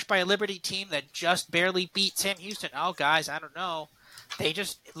 got crushed by a Liberty team that just barely beat Sam Houston. Oh, guys, I don't know.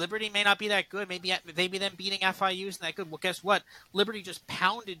 Liberty may not be that good. Maybe them beating FIU isn't that good. Well, guess what? Liberty just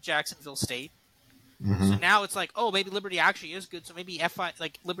pounded Jacksonville State. Mm-hmm. So now it's maybe Liberty actually is good. So maybe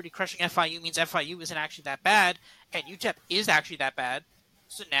Liberty crushing FIU means FIU isn't actually that bad, and UTEP is actually that bad.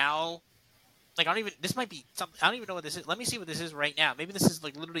 So now, this might be something. I don't even know what this is. Let me see what this is right now. Maybe this is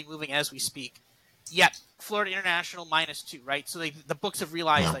literally moving as we speak. Yep, Florida International -2, right? So the books have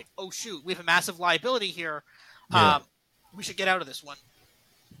realized, oh shoot, we have a massive liability here. We should get out of this one.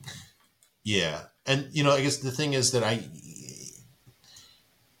 Yeah, and I guess the thing is that I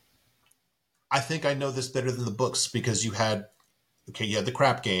think I know this better than the books, because you had the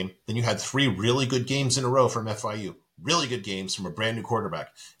crap game, then you had 3 really good games in a row from FIU, really good games from a brand new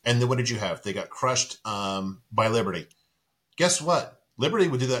quarterback, and then what did you have? They got crushed by Liberty. Guess what? Liberty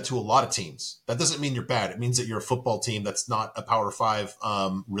would do that to a lot of teams. That doesn't mean you're bad. It means that you're a football team that's not a Power 5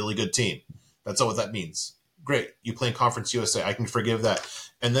 really good team. That's all what that means. Great. You play in Conference USA. I can forgive that.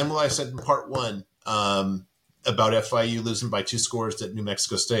 And then what I said in part 1 about FIU losing by 2 scores at New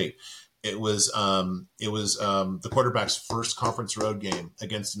Mexico State. The quarterback's first conference road game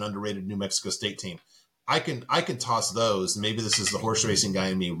against an underrated New Mexico State team. I can toss those. Maybe this is the horse racing guy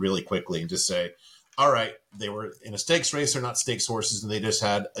in me really quickly and just say, all right, they were in a stakes race. They're not stakes horses, and they just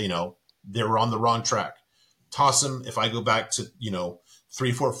had, they were on the wrong track. Toss them. If I go back to,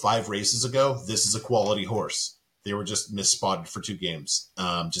 3, 4, 5 races ago, this is a quality horse. They were just misspotted for 2 games.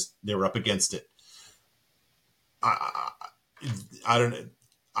 They were up against it. I don't know.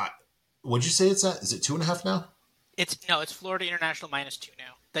 What'd you say it's at? Is it 2.5 now? It's Florida International -2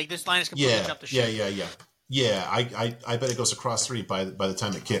 now. Like this line is completely jumped the ship. Yeah. I bet it goes across 3 by the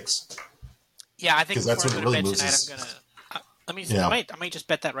time it kicks. Yeah, I think because that's when it really moves. Tonight, I'm gonna. I might just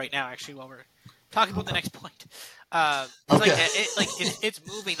bet that right now. Actually, while we're talking about the next point, okay. It's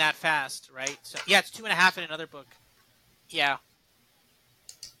moving that fast, right? So yeah, it's 2.5 in another book. Yeah.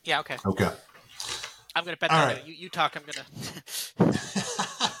 Okay. Okay. I'm gonna bet that. Right. You talk. I'm gonna.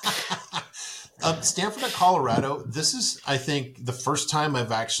 Stanford at Colorado. This is, I think, the first time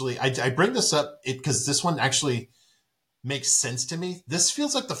I've actually. I bring this up because this one actually makes sense to me. This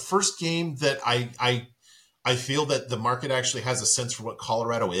feels like the first game that I feel that the market actually has a sense for what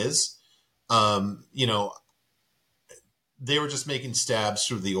Colorado is. They were just making stabs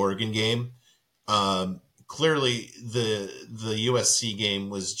through the Oregon game. Clearly, the USC game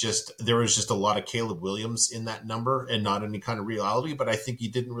there was just a lot of Caleb Williams in that number and not any kind of reality. But I think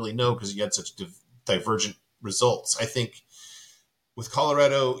you didn't really know because you had such divergent results. I think with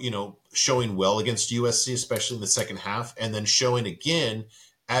Colorado, showing well against USC, especially in the second half, and then showing again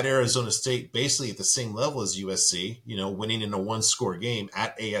at Arizona State, basically at the same level as USC, winning in a 1-score game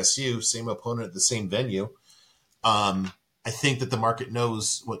at ASU, same opponent at the same venue. I think that the market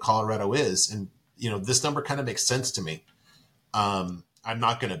knows what Colorado is. And, this number kind of makes sense to me. I'm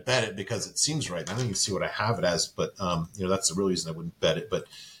not going to bet it because it seems right. I don't even see what I have it as, but, that's the real reason I wouldn't bet it. But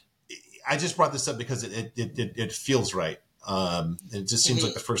I just brought this up because it feels right. It just seems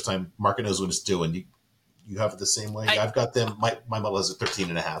like the first time market knows what it's doing. You have it the same way. I've got them. My model has a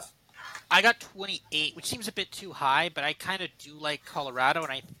 13.5. I got 28, which seems a bit too high, but I kind of do like Colorado,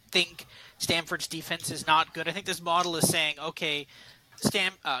 and I think Stanford's defense is not good. I think this model is saying, okay,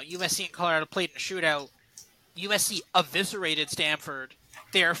 USC and Colorado played in a shootout. USC eviscerated Stanford.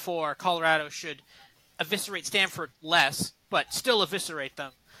 Therefore, Colorado should eviscerate Stanford less, but still eviscerate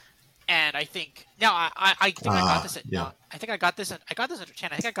them. And I think I got this at I think I got this under 10.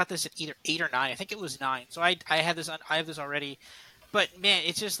 I think I got this at either 8 or 9. I think it was 9. So I have this already. But man,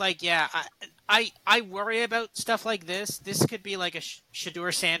 it's just like I worry about stuff like this. This could be like a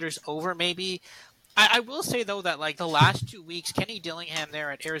Shedeur Sanders over maybe. I will say though that like the last 2 weeks, Kenny Dillingham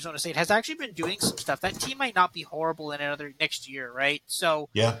there at Arizona State has actually been doing some stuff. That team might not be horrible in another next year, right? So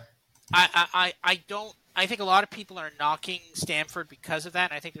yeah, I think a lot of people are knocking Stanford because of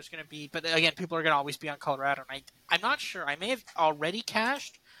that. And I think there's going to be, but again, people are going to always be on Colorado. And I'm not sure. I may have already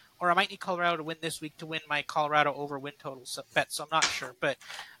cashed, or I might need Colorado to win this week to win my Colorado over win total bet. So I'm not sure. But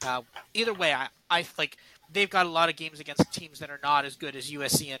either way, I like they've got a lot of games against teams that are not as good as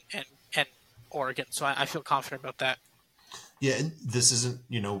USC and Oregon. So I feel confident about that. Yeah, and this isn't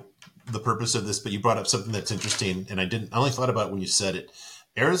the purpose of this, but you brought up something that's interesting, and I only thought about it when you said it.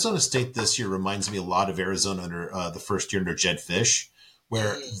 Arizona State this year reminds me a lot of Arizona under the first year under Jed Fish,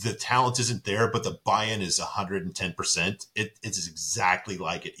 where the talent isn't there, but the buy-in is 110%. It's exactly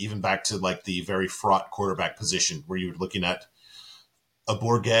like it, even back to like the very fraught quarterback position where you're looking at a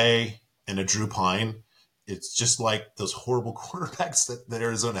Bourget and a Drew Pine. It's just like those horrible quarterbacks that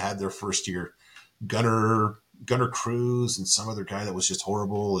Arizona had their first year. Gunnar Cruz and some other guy that was just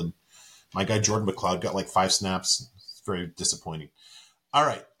horrible. And my guy Jordan McLeod got like 5 snaps. It's very disappointing. All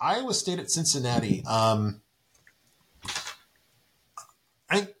right, Iowa State at Cincinnati. I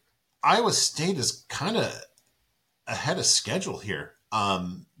think Iowa State is kind of ahead of schedule here.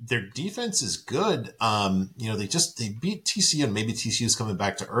 Their defense is good. They beat TCU, and maybe TCU is coming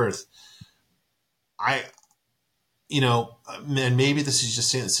back to earth. And maybe this is just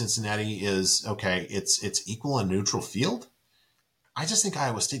saying that Cincinnati is okay. It's equal on neutral field. I just think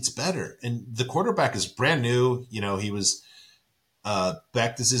Iowa State's better, and the quarterback is brand new. He was.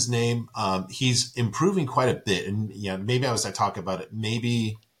 Beck is his name. He's improving quite a bit. And maybe I talk about it,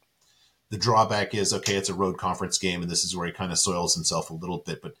 maybe the drawback is, okay, it's a road conference game and this is where he kind of soils himself a little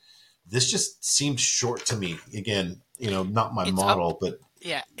bit, but this just seemed short to me. Again, not my model, but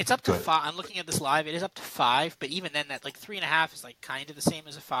yeah, it's up to 5. I'm looking at this live. It is up to 5, but even then that like 3.5 is like kind of the same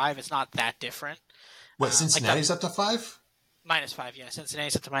as a 5. It's not that different. What, Cincinnati's up to 5? -5, yeah.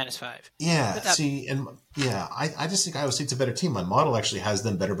 Cincinnati's up to -5. Yeah, I just think Iowa State's a better team. My model actually has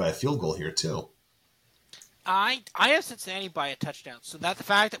them better by a field goal here, too. I have Cincinnati by a touchdown, so that the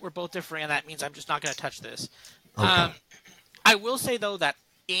fact that we're both differing on that means I'm just not going to touch this. Okay. I will say though that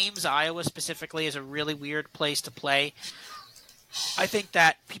Ames, Iowa specifically is a really weird place to play. I think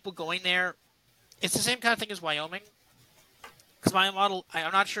that people going there, it's the same kind of thing as Wyoming. Because my model,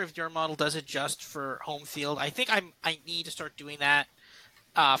 I'm not sure if your model does adjust for home field. I think I need to start doing that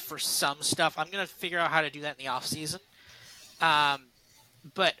for some stuff. I'm going to figure out how to do that in the off season.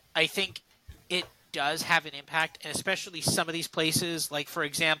 But I think it does have an impact, and especially some of these places, like for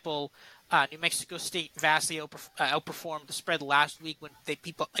example, New Mexico State vastly outperformed the spread last week when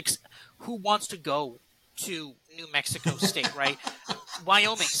people like who wants to go to New Mexico State, right?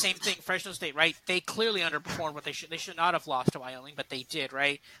 Wyoming, same thing. Fresno State, right? They clearly underperformed what they should. They should not have lost to Wyoming, but they did,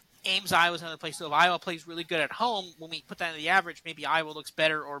 right? Ames, Iowa is another place. So if Iowa plays really good at home, when we put that in the average, maybe Iowa looks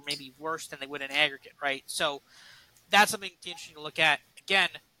better or maybe worse than they would in aggregate, right? So that's something interesting to look at. Again,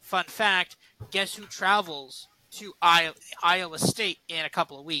 fun fact: guess who travels to Iowa State in a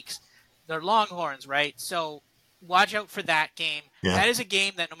couple of weeks? They're Longhorns, right? So watch out for that game. Yeah. That is a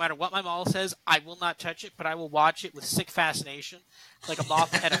game that no matter what my model says, I will not touch it, but I will watch it with sick fascination, like a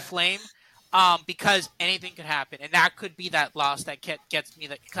moth at a flame, because anything could happen, and that could be that loss that gets me.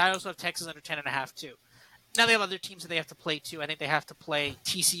 Because I also have Texas under 10.5 too. Now they have other teams that they have to play too. I think they have to play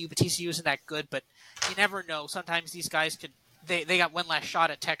TCU, but TCU isn't that good. But you never know. Sometimes these guys could. They got one last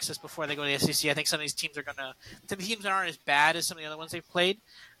shot at Texas before they go to the SEC. I think some of these teams are gonna. Some teams that aren't as bad as some of the other ones they've played.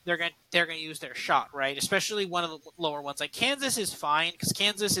 They're gonna use their shot, right? Especially one of the lower ones. Like Kansas is fine because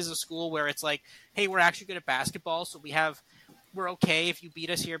Kansas is a school where it's like, hey, we're actually good at basketball, so we're okay if you beat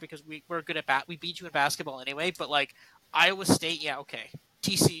us here because we're good at we beat you in basketball anyway. But like Iowa State, yeah, okay.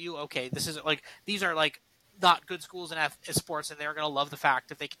 TCU, okay. This is like these are like not good schools in sports, and they're gonna love the fact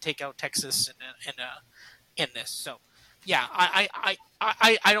that they can take out Texas in this. So yeah, I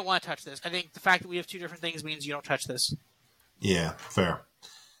don't want to touch this. I think the fact that we have two different things means you don't touch this. Yeah, fair.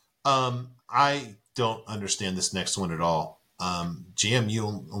 I don't understand this next one at all.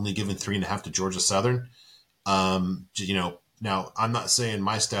 JMU only given 3.5 to Georgia Southern. Now I'm not saying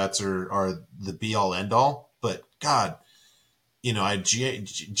my stats are the be all end all, but God,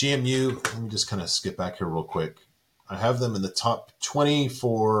 JMU. Let me just kind of skip back here real quick. I have them in the top 20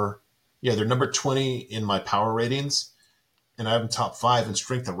 they're number 20 in my power ratings, and I have them top 5 in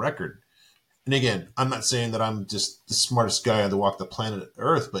strength of record. And again, I'm not saying that I'm just the smartest guy on the walk the planet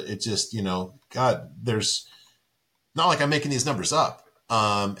Earth, but it just, God, there's not like I'm making these numbers up.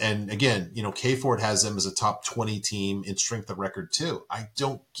 And again, K Ford has them as a top 20 team in strength of record too.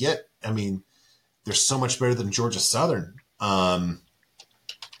 They're so much better than Georgia Southern. That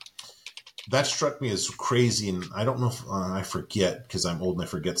struck me as crazy. And I don't know if I forget because I'm old and I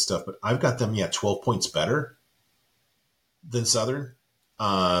forget stuff, but I've got them, 12 points better than Southern.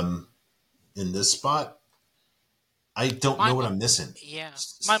 In this spot, I don't know what I'm missing. Yeah,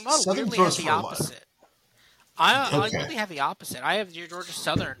 my model weirdly has the opposite. I really have the opposite. I have Georgia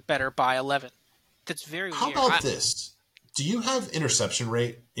Southern better by 11. That's very weird. How about this? Do you have interception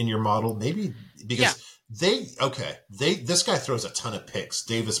rate in your model? Maybe because this guy throws a ton of picks.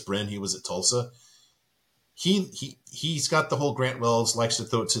 Davis Brin, he was at Tulsa. He's got the whole Grant Wells likes to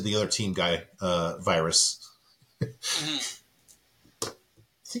throw it to the other team guy virus. Mm-hmm.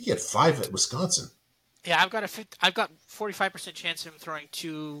 I think he had 5 at Wisconsin. Yeah, I've got 45% chance of him throwing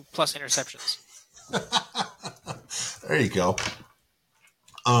 2+ interceptions. There you go.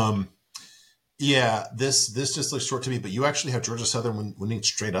 This just looks short to me, but you actually have Georgia Southern winning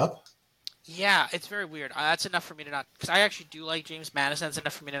straight up. Yeah, it's very weird. That's enough for me to not, because I actually do like James Madison. That's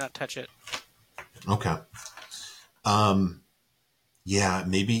enough for me to not touch it. Okay. Kind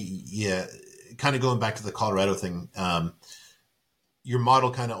of going back to the Colorado thing. Your model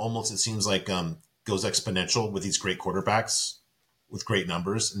kind of almost, it seems like, goes exponential with these great quarterbacks with great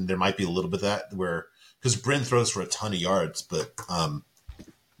numbers. And there might be a little bit of that where, because Brin throws for a ton of yards, but I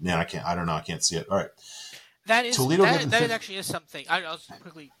can't see it. All right. That actually is something. I'll just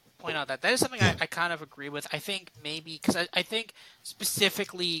quickly point out that is something I kind of agree with. I think maybe, because I think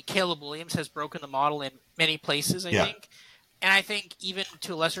specifically Caleb Williams has broken the model in many places, I think. And I think even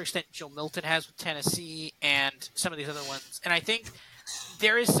to a lesser extent, Joe Milton has with Tennessee and some of these other ones. And I think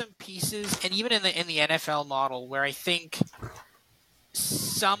there is some pieces, and even in the NFL model, where I think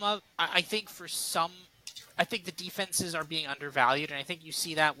I think the defenses are being undervalued, and I think you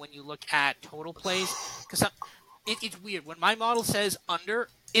see that when you look at total plays. Because it's weird. When my model says under,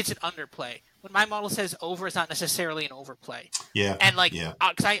 it's an underplay. When my model says over, it's not necessarily an overplay. Yeah. And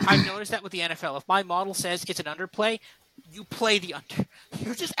because I've noticed that with the NFL. If my model says it's an underplay, you play the under.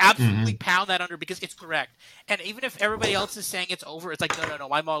 You just absolutely pound that under because it's correct. And even if everybody else is saying it's over, it's like, no,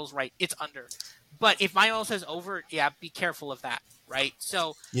 my model's right. It's under. But if my model says over, yeah, be careful of that, right?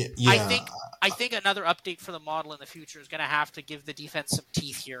 So Yeah, I yeah, think another update for the model in the future is going to have to give the defense some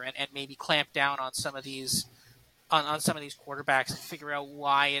teeth here and maybe clamp down on some of these on some of these quarterbacks and figure out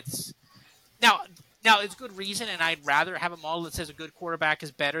why it's now. Now it's good reason, and I'd rather have a model that says a good quarterback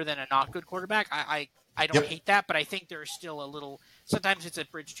is better than a not good quarterback. I don't yep. hate that, but I think there's still a little. Sometimes it's a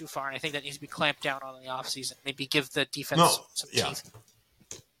bridge too far, and I think that needs to be clamped down on in the offseason. Maybe give the defense No, some yeah. teeth.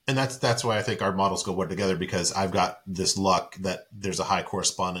 And that's why I think our models go well together, because I've got this luck that there's a high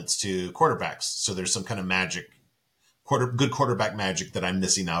correspondence to quarterbacks. So there's some kind of magic, good quarterback magic that I'm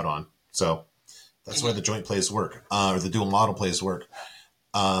missing out on. So that's why the joint plays work, or the dual model plays work.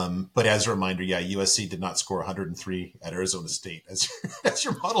 But as a reminder, yeah, USC did not score 103 at Arizona State, as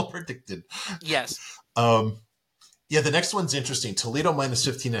your model predicted. Yes. Yeah, the next one's interesting. Toledo minus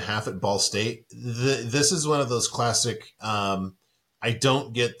 15.5 at Ball State. This is one of those classic. I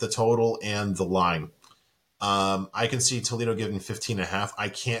don't get the total and the line. I can see Toledo giving 15.5. I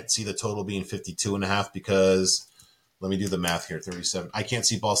can't see the total being 52.5 because, let me do the math here, 37. I can't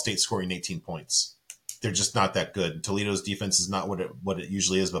see Ball State scoring 18 points. They're just not that good. Toledo's defense is not what it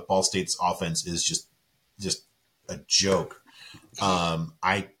usually is, but Ball State's offense is just a joke.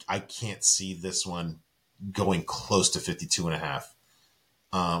 I can't see this one going close to 52.5,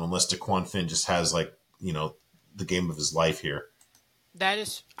 unless DeQuan Finn just has the game of his life here. That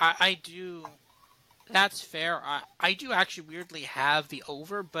is, I do. That's fair. I do actually weirdly have the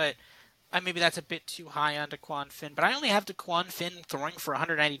over, but maybe that's a bit too high on DeQuan Finn. But I only have DeQuan Finn throwing for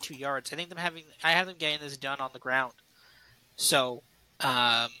 192 yards. I have them getting this done on the ground. So,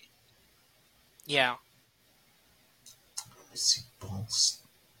 yeah. Let me see, Ball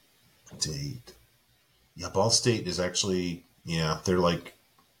State. Yeah, Ball State is actually, they're like,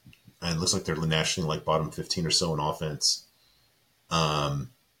 and it looks like they're nationally bottom 15 or so in offense. And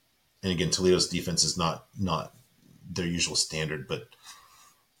again, Toledo's defense is not their usual standard, but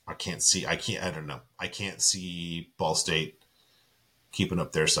I don't know. I can't see Ball State keeping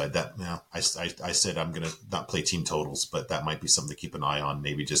up their side. I said I'm going to not play team totals, but that might be something to keep an eye on.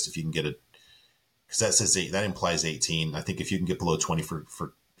 Maybe just if you can get it, because that says that implies 18. I think if you can get below 20 for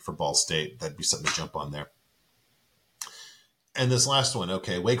Ball State, that'd be something to jump on there. And this last one,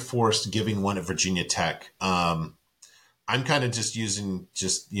 okay, Wake Forest giving one at Virginia Tech. I'm kind of just using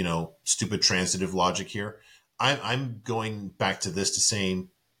stupid transitive logic here. I'm going back to this to saying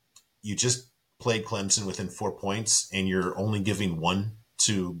you just played Clemson within 4 points and you're only giving one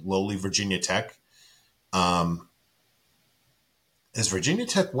to lowly Virginia Tech. Has Virginia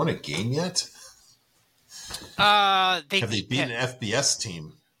Tech won a game yet? Have they beaten an FBS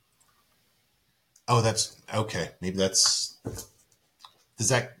team? Oh, that's okay. Maybe does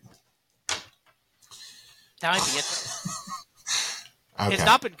that might be it. Okay. It's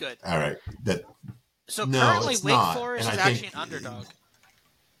not been good. All right. Currently Wake Forest is actually an underdog.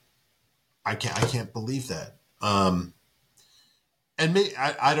 I can't believe that. And maybe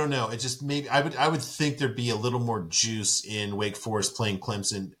I don't know. It just maybe I would think there'd be a little more juice in Wake Forest playing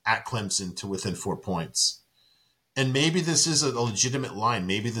Clemson at Clemson to within 4 points. And maybe this is a legitimate line.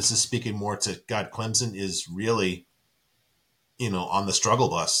 Maybe this is speaking more to God. Clemson is really, on the struggle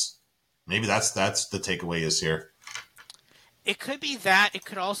bus. Maybe that's the takeaway is here. It could be that. It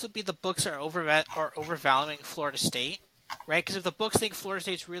could also be the books are overvaluing Florida State, right? Because if the books think Florida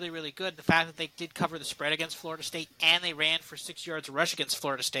State's really, really good, the fact that they did cover the spread against Florida State and they ran for 6 yards of rush against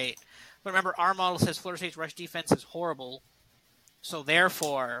Florida State. But remember, our model says Florida State's rush defense is horrible. So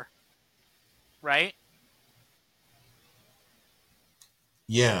therefore, right?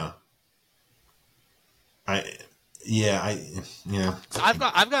 Yeah. So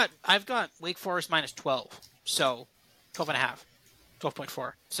I've got Wake Forest minus 12. So 12.5,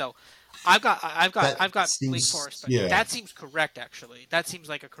 12.4. So I've got Wake Forest. But that seems correct, actually. That seems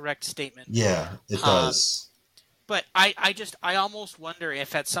like a correct statement. Yeah, it does. But I almost wonder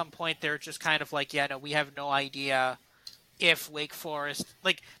if at some point they're just kind of like, we have no idea if Wake Forest,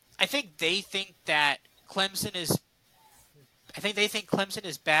 I think they think that Clemson is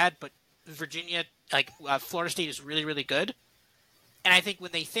bad, but Virginia, Florida State is really, really good. And I think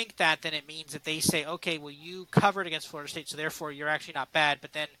when they think that, then it means that they say, okay, well, you covered against Florida State, so therefore you're actually not bad.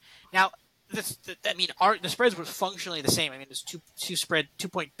 But then now, the spreads were functionally the same. I mean, there's 2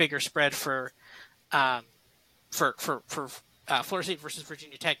 point bigger spread for Florida State versus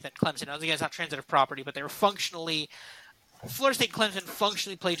Virginia Tech than Clemson. Now, again, it's not transitive property, but they were functionally. Florida State and Clemson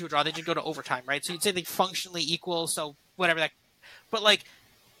functionally played to a draw. They didn't go to overtime, right? So you'd say they functionally equal. So whatever that, but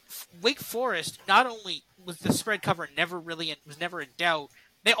Wake Forest, not only was the spread cover was never in doubt,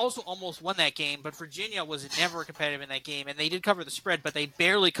 they also almost won that game, but Virginia was never competitive in that game, and they did cover the spread, but they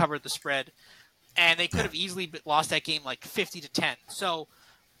barely covered the spread. and they could Yeah. have easily lost that game like 50-10. So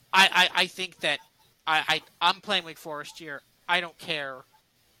I think that I'm playing Wake Forest here. I don't care.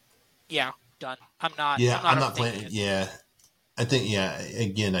 Yeah, done. Yeah, I'm not I'm not overthinking playing. it. Yeah, I think, yeah,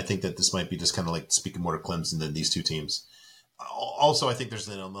 again, I think that this might be just kind of like speaking more to Clemson than these two teams. Also, I think there's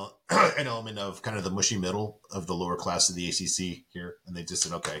an element of kind of the mushy middle of the lower class of the ACC here. And they just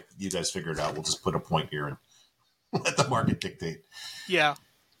said, okay, you guys figure it out. We'll just put a point here and let the market dictate. Yeah.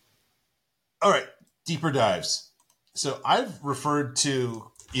 All right, deeper dives. So I've referred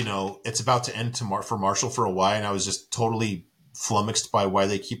to, it's about to end for Marshall for a while, and I was just totally flummoxed by why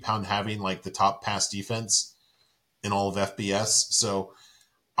they keep on having like the top pass defense in all of FBS. So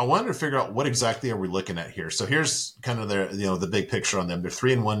I wanted to figure out what exactly are we looking at here. So here's kind of the big picture on them. They're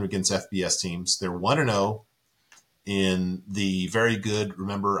 3-1 against FBS teams. They're 1-0 in the very good.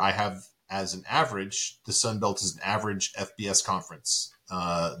 Remember, I have as an average, the Sun Belt is an average FBS conference,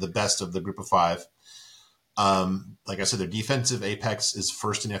 the best of the group of five. Like I said, their defensive apex is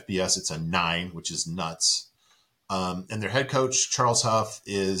first in FBS. It's a 9, which is nuts. And their head coach, Charles Huff,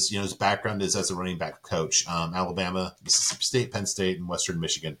 is, his background is as a running back coach, Alabama, Mississippi State, Penn State, and Western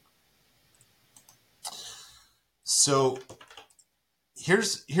Michigan. So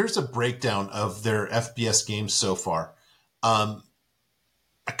here's a breakdown of their FBS games so far. I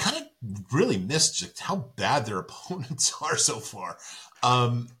kind of really missed just how bad their opponents are so far.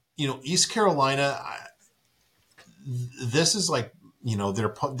 East Carolina, this is like,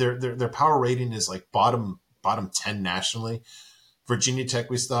 their power rating is like bottom 10 nationally. Virginia Tech,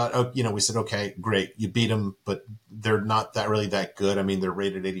 we thought, we said, okay, great, you beat them, but they're not that good. I mean, they're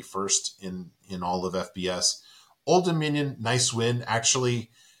rated 81st in all of FBS. Old Dominion, nice win.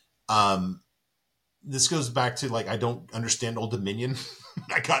 Actually, this goes back to like, I don't understand Old Dominion.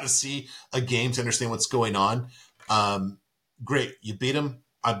 I got to see a game to understand what's going on. Great, you beat them.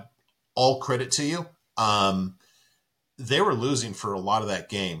 All credit to you. They were losing for a lot of that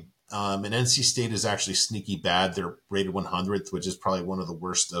game. And NC State is actually sneaky bad. They're rated 100th, which is probably one of the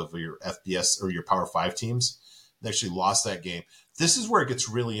worst of your FBS or your Power 5 teams. They actually lost that game. This is where it gets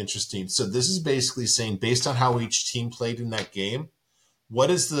really interesting. So this is basically saying, based on how each team played in that game, what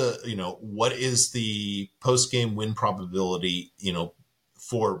is the post-game win probability,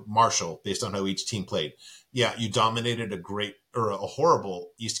 for Marshall based on how each team played? Yeah, you dominated a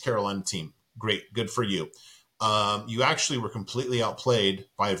horrible East Carolina team. Great, good for you. You actually were completely outplayed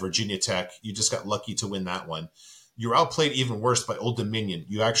by Virginia Tech. You just got lucky to win that one. You were outplayed even worse by Old Dominion.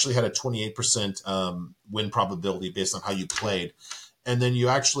 You actually had a 28% win probability based on how you played. And then you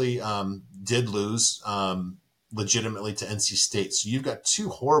actually did lose legitimately to NC State. So you've got two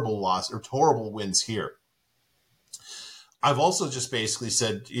horrible wins here. I've also just basically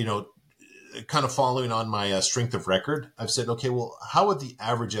said, kind of following on my strength of record, I've said, okay, well, how would the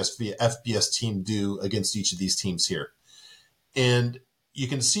average FBS team do against each of these teams here? And you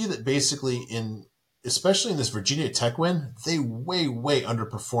can see that basically especially in this Virginia Tech win, they way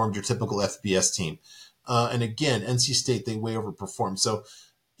underperformed your typical FBS team. And again, NC State, they way overperformed. So,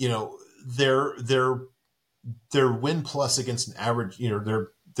 their win plus against an average,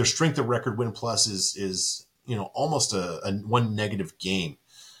 their strength of record win plus is almost a one negative game.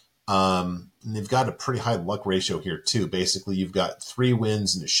 And they've got a pretty high luck ratio here too. Basically, you've got 3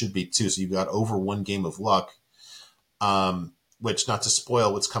 wins and it should be 2. So you've got over 1 game of luck, which, not to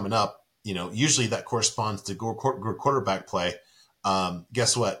spoil what's coming up, usually that corresponds to good quarterback play.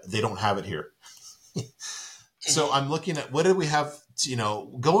 Guess what? They don't have it here. So I'm looking at what do we have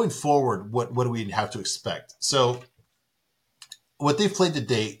going forward, what do we have to expect? So what they've played to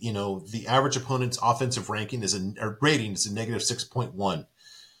date, the average opponent's offensive rating is a negative 6.1.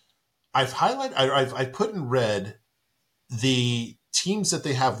 I've put in red the teams that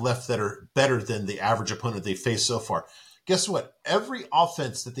they have left that are better than the average opponent they faced so far. Guess what? Every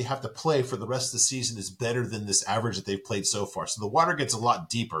offense that they have to play for the rest of the season is better than this average that they've played so far. So the water gets a lot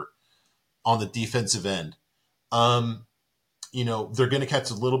deeper on the defensive end. They're going to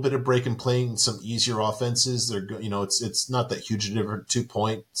catch a little bit of break in playing some easier offenses. It's not that huge a difference, 2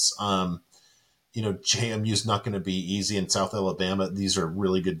 points. JMU is not going to be easy in South Alabama. These are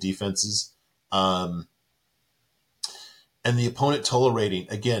really good defenses. And the opponent total rating,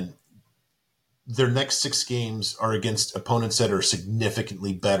 again, their next 6 games are against opponents that are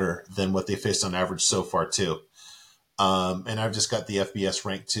significantly better than what they faced on average so far too. And I've just got the FBS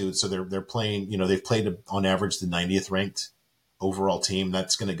ranked too. So they're playing, they've played on average the 90th ranked overall team.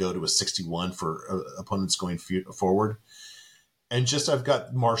 That's going to go to a 61 for opponents going forward. And just I've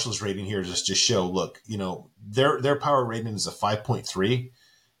got Marshall's rating here just to show, look, their power rating is a 5.3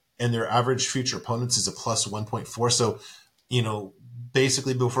 and their average future opponents is a plus 1.4. So,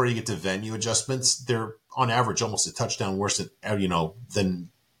 basically before you get to venue adjustments, they're on average almost a touchdown worse than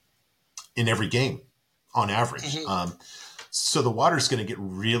in every game on average. So the water's going to get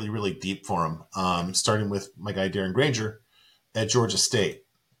really, really deep for them, starting with my guy Darren Granger at Georgia State.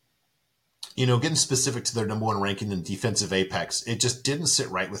 Getting specific to their number one ranking in defensive apex, it just didn't sit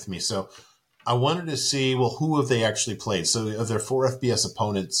right with me. So I wanted to see, well, who have they actually played? So of their 4 FBS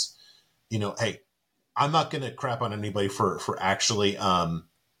opponents, hey, I'm not going to crap on anybody for actually, having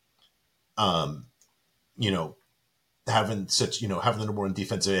having the number one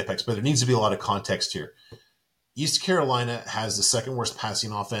defensive apex, but there needs to be a lot of context here. East Carolina has the second worst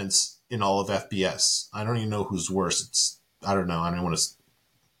passing offense in all of FBS. I don't even know who's worse. I don't know. I don't want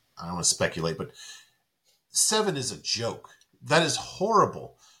to speculate, but 7 is a joke. That is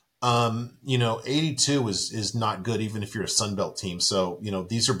horrible. 82 is not good, even if you're a Sun Belt team. So,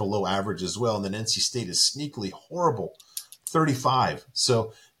 these are below average as well. And then NC State is sneakily horrible, 35.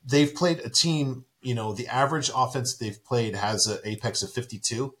 So they've played a team, the average offense they've played has an apex of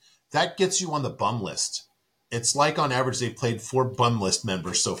 52. That gets you on the bum list. It's like on average they've played 4 bum list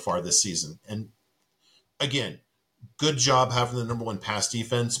members so far this season. And again, good job having the number one pass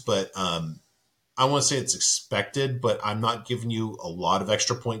defense, but I want to say it's expected, but I'm not giving you a lot of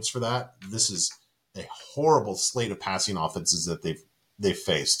extra points for that. This is a horrible slate of passing offenses that they've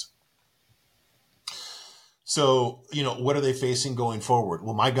faced. So, what are they facing going forward?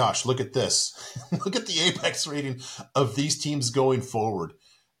 Well, my gosh, look at this. Look at the apex rating of these teams going forward.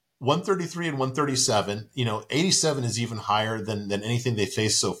 133 and 137. 87 is even higher than anything they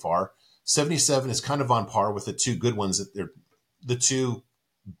faced so far. 77 is kind of on par with the 2 good ones that they're the 2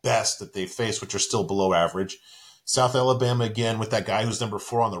 best that they faced, which are still below average. South Alabama, again, with that guy who's number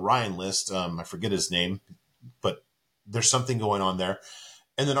 4 on the Ryan list. I forget his name, but there's something going on there.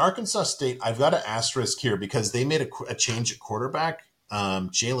 And then Arkansas State, I've got an asterisk here because they made a change at quarterback.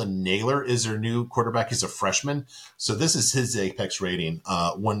 Jalen Naylor is their new quarterback. He's a freshman. So this is his apex rating,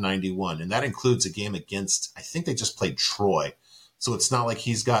 191. And that includes a game against, I think they just played Troy. So it's not like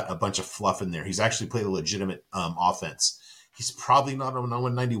he's got a bunch of fluff in there. He's actually played a legitimate offense. He's probably not on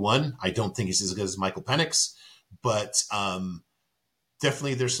 191. I don't think he's as good as Michael Penix, but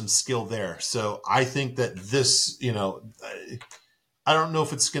definitely there's some skill there. So I think that this, I don't know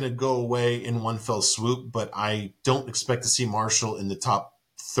if it's going to go away in one fell swoop, but I don't expect to see Marshall in the top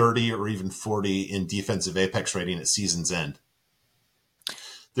 30 or even 40 in defensive apex rating at season's end.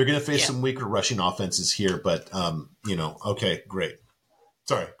 They're going to face some weaker rushing offenses here, but, okay, great.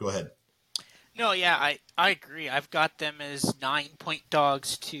 Sorry, go ahead. No, yeah, I agree. I've got them as 9-point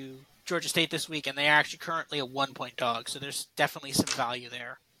dogs to Georgia State this week, and they are actually currently a 1-point dog, so there's definitely some value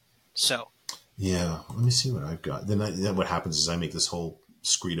there. So... yeah, let me see what I've got. Then what happens is I make this whole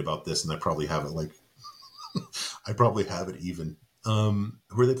screed about this, and I probably have it I probably have it even. Who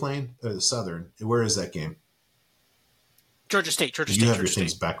are they playing? Southern. Where is that game? Georgia State. You have your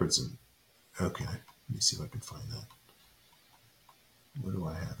things backwards. Okay, let me see if I can find that. Where do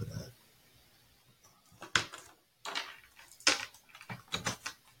I have it at?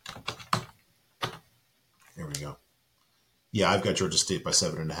 There we go. Yeah, I've got Georgia State by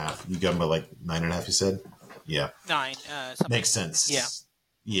 7.5. You got them by 9.5, you said? Yeah. 9. Makes sense. Yeah.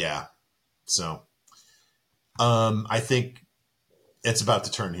 Yeah. So, I think it's about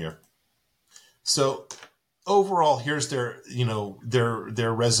to turn here. So, overall, here's their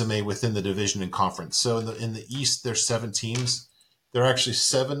resume within the division and conference. So, in the East, there's 7 teams. They're actually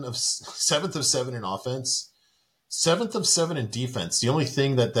 7th of 7 in offense. 7th of 7 in defense. The only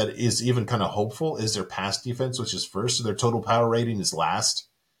thing that is even kind of hopeful is their pass defense, which is first. So their total power rating is last.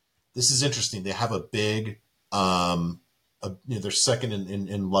 This is interesting. They have a big, they're second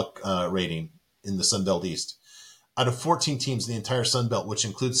in luck rating in the Sun Belt East. Out of 14 teams in the entire Sun Belt, which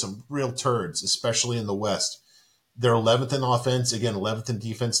includes some real turds, especially in the West, they're 11th in offense, again, 11th in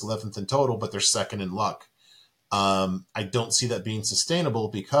defense, 11th in total, but they're second in luck. I don't see that being sustainable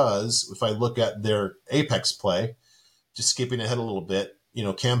because if I look at their apex play, just skipping ahead a little bit,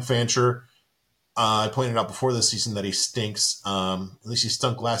 Cam Fancher, I pointed out before this season that he stinks. At least he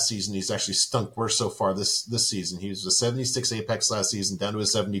stunk last season. He's actually stunk worse so far this season. He was a 76 apex last season, down to a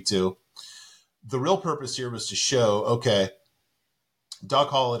 72. The real purpose here was to show, okay,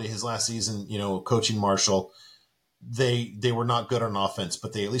 Doc Holliday, his last season, coaching Marshall, they were not good on offense,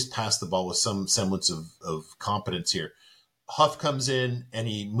 but they at least passed the ball with some semblance of competence here. Huff comes in and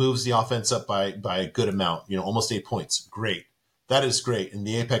he moves the offense up by a good amount, almost 8 points. Great. That is great. And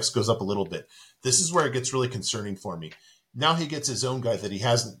the apex goes up a little bit. This is where it gets really concerning for me. Now he gets his own guy that he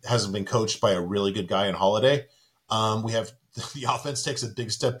hasn't been coached by a really good guy in Holiday. We have the offense takes a big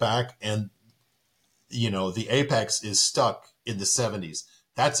step back and, the apex is stuck in the 70s.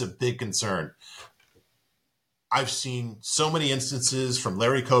 That's a big concern. I've seen so many instances from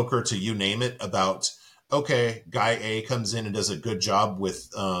Larry Coker to you name it about, okay, guy A comes in and does a good job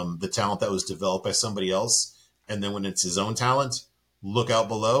with the talent that was developed by somebody else. And then when it's his own talent, look out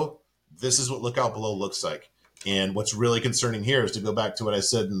below. This is what look out below looks like. And what's really concerning here is to go back to what I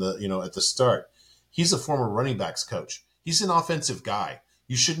said in the, at the start. He's a former running backs coach. He's an offensive guy.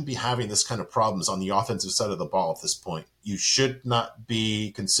 You shouldn't be having this kind of problems on the offensive side of the ball at this point. You should not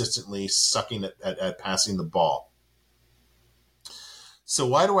be consistently sucking at passing the ball. So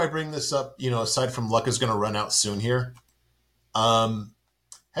why do I bring this up? Aside from luck is going to run out soon here.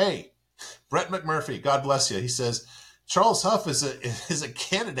 Hey, Brett McMurphy, God bless you. He says Charles Huff is a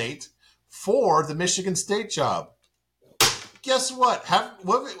candidate for the Michigan State job. Guess what? Haven't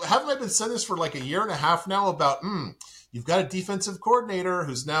I been saying this for like a year and a half now about, you've got a defensive coordinator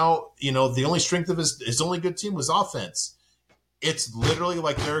who's now, the only strength of his only good team was offense. It's literally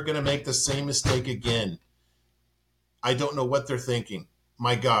like they're going to make the same mistake again. I don't know what they're thinking.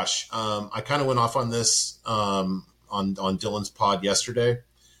 My gosh. I kind of went off on this on Dylan's pod yesterday.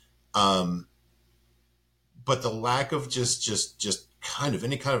 But the lack of just kind of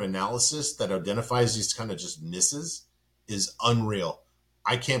any kind of analysis that identifies these kind of just misses is unreal.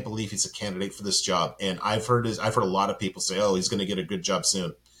 I can't believe he's a candidate for this job. And I've heard a lot of people say, oh, he's going to get a good job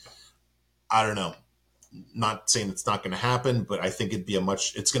soon. I don't know. Not saying it's not going to happen, but I think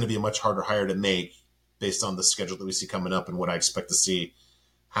it's going to be a much harder hire to make based on the schedule that we see coming up and what I expect to see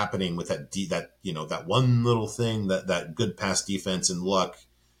happening with that one little thing, that good pass defense and luck,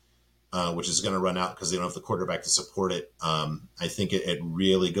 which is going to run out because they don't have the quarterback to support it. I think it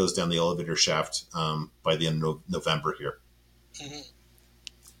really goes down the elevator shaft by the end of November here. Mm-hmm.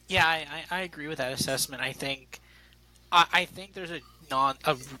 Yeah, I agree with that assessment. I think there's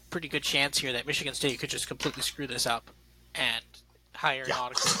a pretty good chance here that Michigan State could just completely screw this up and hire an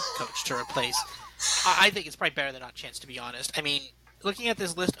automatic coach to replace. I think it's probably better than not a chance, to be honest. I mean, looking at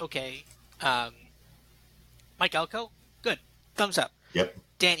this list, okay, Mike Elko, good, thumbs up. Yep.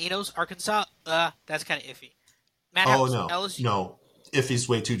 Dan Enos, Arkansas, that's kind of iffy. Matt House, no, LSU. No, iffy's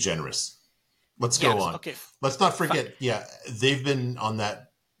way too generous. Let's go on. Okay. Let's not forget. Yeah, they've been on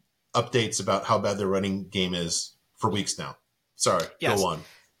that updates about how bad their running game is for weeks now. Sorry, go on.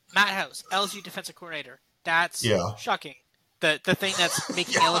 Matt House, LSU defensive coordinator. That's shocking. The thing that's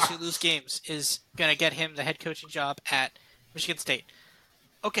making LSU lose games is going to get him the head coaching job at Michigan State.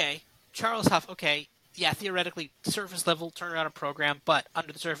 Okay, Charles Huff, okay, yeah, theoretically, surface level turnaround a program, but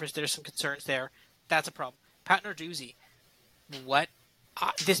under the surface, there's some concerns there. That's a problem. Pat Narduzzi, what?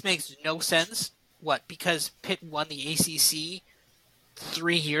 This makes no sense. What? Because Pitt won the ACC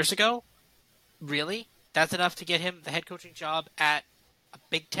 3 years ago? Really? That's enough to get him the head coaching job at a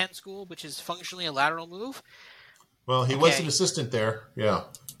Big Ten school, which is functionally a lateral move? Well, he was an assistant there, yeah,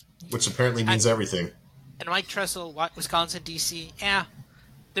 which apparently means everything. And Mike Tressel, Wisconsin, D.C.,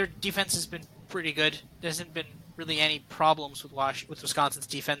 their defense has been pretty good. There hasn't been really any problems with Wisconsin's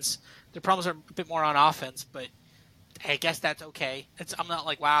defense. Their problems are a bit more on offense, but I guess that's okay. I'm not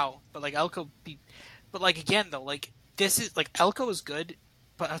like, wow, but like Elko, but like again though, like this is like Elko is good,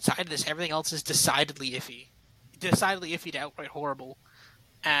 but outside of this, everything else is decidedly iffy to outright horrible,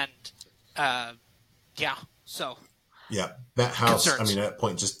 and so. Yeah, that House. Concerns. I mean, at that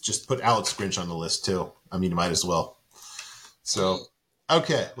point, just put Alex Grinch on the list too. I mean, you might as well. So,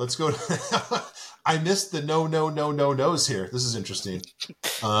 okay, let's go. I missed the no's here. This is interesting.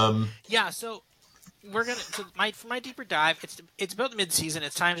 So we're gonna for my deeper dive. It's about the midseason.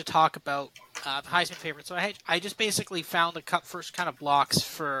 It's time to talk about the Heisman favorites. So I just basically found the first kind of blocks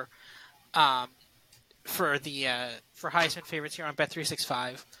for Heisman favorites here on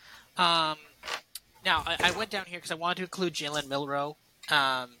Bet365. Now, I went down here because I wanted to include Jalen Milroe.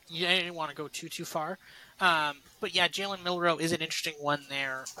 I didn't want to go too far. But yeah, Jalen Milroe is an interesting one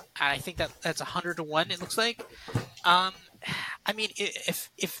there. I think that's 100-1, it looks like. I mean,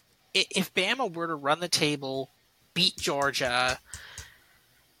 if Bama were to run the table, beat Georgia,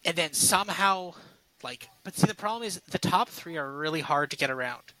 and then somehow, but see, the problem is the top three are really hard to get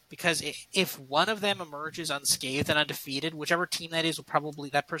around. Because if one of them emerges unscathed and undefeated, whichever team that is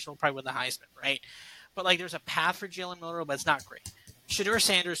that person will probably win the Heisman, right? But there's a path for Jalen Milroe, but it's not great. Shedeur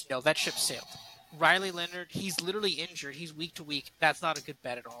Sanders, no, that ship sailed. Riley Leonard, he's literally injured. He's week to week. That's not a good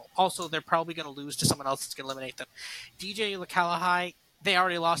bet at all. Also, they're probably going to lose to someone else that's going to eliminate them. DJ LaCalahai, they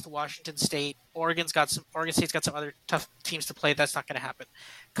already lost to Washington State. Oregon State's got some other tough teams to play. That's not going to happen.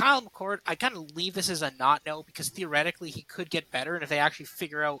 Kyle McCord, I kind of leave this as a not no because theoretically he could get better, and if they actually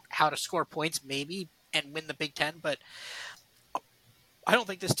figure out how to score points, maybe, and win the Big Ten. But I don't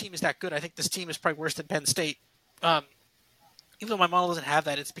think this team is that good. I think this team is probably worse than Penn State. even though my model doesn't have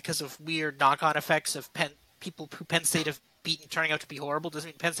that, it's because of weird knock-on effects of people who Penn State have beaten turning out to be horrible. Doesn't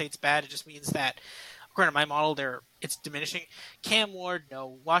mean Penn State's bad. It just means that according to my model, it's diminishing. Cam Ward,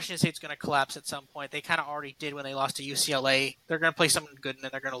 no. Washington State's going to collapse at some point. They kind of already did when they lost to UCLA. They're going to play someone good and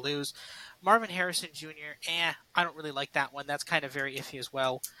then they're going to lose. Marvin Harrison Jr., I don't really like that one. That's kind of very iffy as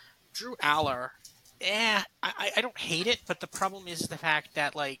well. Drew Aller, I don't hate it, but the problem is the fact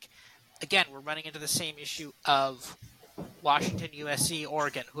that, like, again, we're running into the same issue of Washington, USC,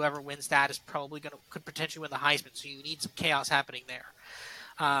 Oregon. Whoever wins that is probably could potentially win the Heisman. So you need some chaos happening there.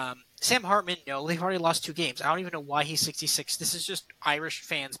 Sam Hartman, no, they've already lost 2 games. I don't even know why he's 66. This is just Irish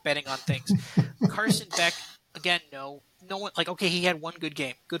fans betting on things. Carson Beck, again, no. No one, like, okay, he had 1 good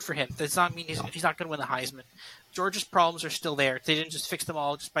game. Good for him. That does not mean he's not going to win the Heisman. Georgia's problems are still there. They didn't just fix them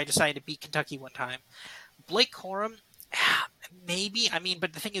all just by deciding to beat Kentucky one time. Blake Corum, maybe. I mean,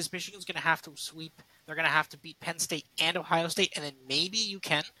 but the thing is, Michigan's going to have to sweep. They're going to have to beat Penn State and Ohio State, and then maybe you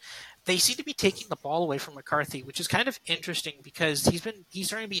can. They seem to be taking the ball away from McCarthy, which is kind of interesting because he's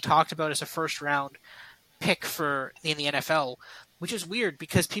starting to be talked about as a first-round pick in the NFL, which is weird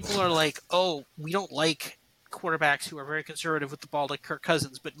because people are like, oh, we don't like quarterbacks who are very conservative with the ball like Kirk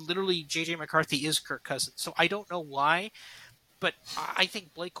Cousins, but literally J.J. McCarthy is Kirk Cousins. So I don't know why, but I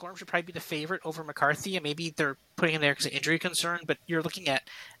think Blake Corum should probably be the favorite over McCarthy, and maybe they're putting him there because of injury concern, but you're looking at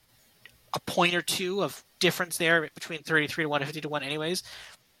a point or two of difference there between 33 to 1 and 50 to 1 anyways.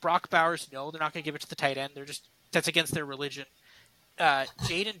 Brock Bowers, no, they're not going to give it to the tight end. That's against their religion.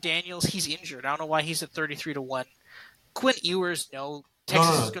 Jaden Daniels, he's injured. I don't know why he's at 33 to 1. Quinn Ewers, no.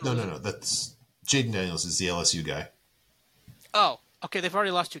 Texas is going to lose. No. That's Jaden Daniels is the LSU guy. Oh, okay. They've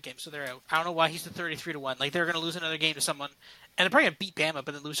already lost 2 games, so they're out. I don't know why he's at 33 to 1. Like, they're going to lose another game to someone, and they're probably going to beat Bama,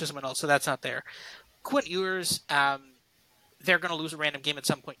 but then lose to someone else, so that's not there. Quinn Ewers, they're going to lose a random game at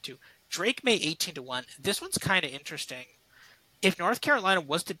some point too. Drake May 18 to 1. This one's kind of interesting. If North Carolina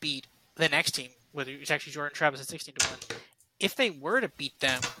was to beat the next team, whether it's actually Jordan Travis at 16 to 1, if they were to beat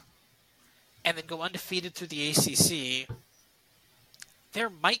them and then go undefeated through the ACC, there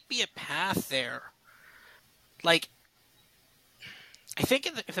might be a path there. Like, I think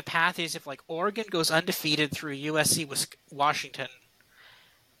if the path is if like Oregon goes undefeated through USC with Washington,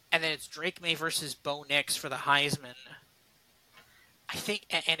 and then it's Drake May versus Bo Nix for the Heisman. I think,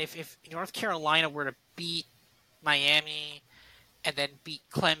 and if North Carolina were to beat Miami and then beat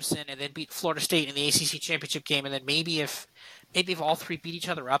Clemson and then beat Florida State in the ACC championship game, and then maybe if all 3 beat each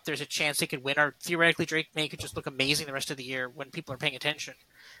other up, there's a chance they could win. Or theoretically, Drake May could just look amazing the rest of the year when people are paying attention.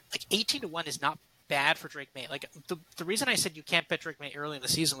 Like 18 to 1 is not bad for Drake May. Like the reason I said you can't bet Drake May early in the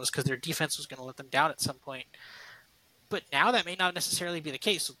season was because their defense was going to let them down at some point. But now that may not necessarily be the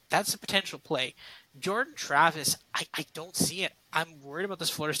case. So that's a potential play. Jordan Travis, I don't see it. I'm worried about this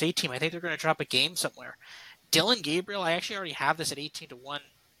Florida State team. I think they're going to drop a game somewhere. Dylan Gabriel, I actually already have this at 18 to 1,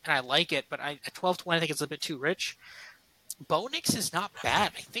 and I like it, but at 12 to 1, I think it's a bit too rich. Bo Nix is not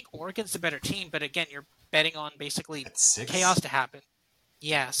bad. I think Oregon's the better team, but again, you're betting on basically chaos to happen.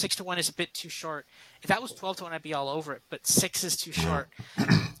 Yeah, 6 to 1 is a bit too short. If that was 12 to 1, I'd be all over it, but 6 is too short.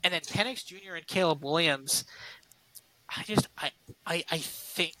 And then Penix Jr. and Caleb Williams, I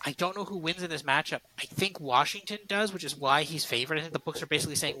think I don't know who wins in this matchup. I think Washington does, which is why he's favored. I think the books are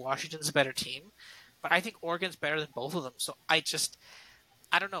basically saying Washington's a better team, but I think Oregon's better than both of them. So I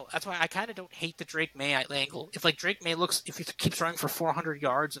don't know. That's why I kind of don't hate the Drake May angle. If like Drake May if he keeps running for 400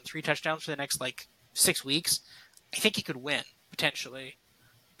 yards and 3 touchdowns for the next like 6 weeks, I think he could win potentially.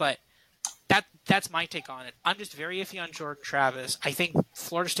 But that's my take on it. I'm just very iffy on Jordan Travis. I think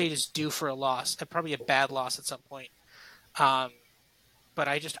Florida State is due for a loss, probably a bad loss at some point. But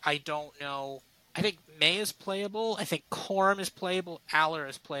I don't know. I think May is playable. I think Corum is playable. Aller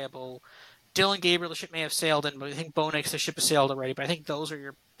is playable. Dylan Gabriel, the ship may have sailed in, but I think Bo Nix, the ship has sailed already. But I think those are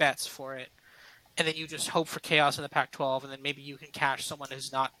your bets for it. And then you just hope for chaos in the Pac-12, and then maybe you can cash someone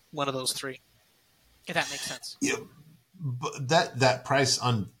who's not one of those 3. If that makes sense. Yeah, but that price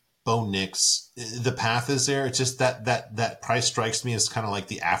on Bo Nix, the path is there. It's just that price strikes me as kind of like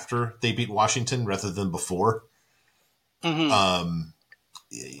the after they beat Washington rather than before. Mm-hmm.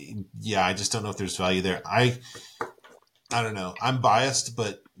 Yeah, I just don't know if there's value there. I don't know. I'm biased,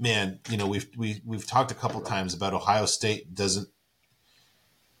 but man, we've talked a couple times about Ohio State doesn't.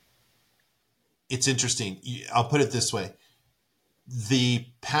 It's interesting. I'll put it this way: the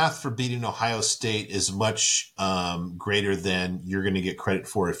path for beating Ohio State is much greater than you're going to get credit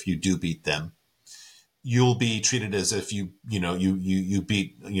for if you do beat them. You'll be treated as if you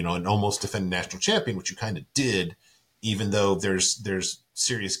beat an almost defending national champion, which you kind of did, even though there's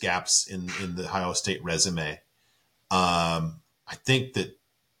serious gaps in the Ohio State resume. I think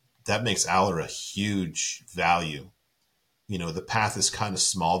that makes Aller a huge value. the path is kind of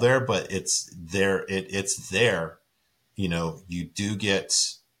small there, but it's there. It's there. You do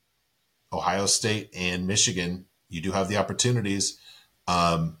get Ohio State and Michigan. You do have the opportunities.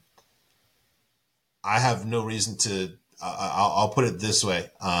 I have no reason to. I'll put it this way: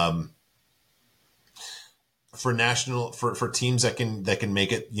 for teams that can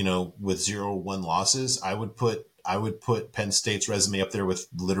make it, with 0-1 losses, I would put Penn State's resume up there with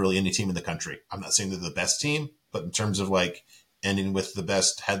literally any team in the country. I'm not saying they're the best team, but in terms of like ending with the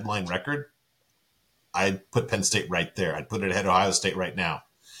best headline record, I'd put Penn State right there. I'd put it ahead of Ohio State right now.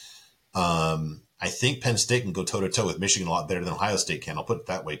 I think Penn State can go toe-to-toe with Michigan a lot better than Ohio State can. I'll put it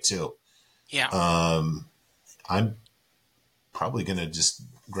that way, too. Yeah. I'm probably going to just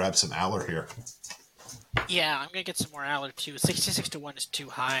grab some Aller here. Yeah, I'm going to get some more Aller, too. 66-1 is too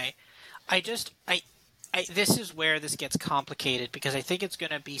high. This is where this gets complicated because I think it's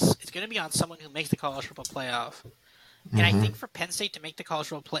going to be on someone who makes the college football playoff. And I think for Penn State to make the college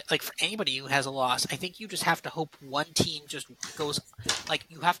football play, like for anybody who has a loss, I think you just have to hope one team just goes, like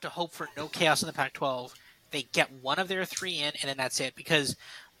you have to hope for no chaos in the Pac-12. They get one of their three in, and then that's it. Because,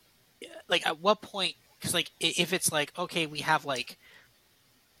 like, at what point? Because, like, if it's like, okay, we have like,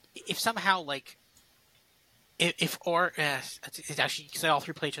 if somehow like, it's actually because they all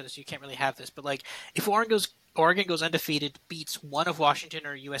three play each other, so you can't really have this. But like, if Oregon goes undefeated, beats one of Washington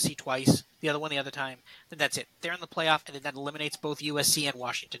or USC twice, the other one the other time, then that's it. They're in the playoff, and then that eliminates both USC and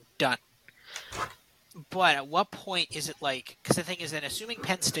Washington. Done. But at what point is it like... Because the thing is that assuming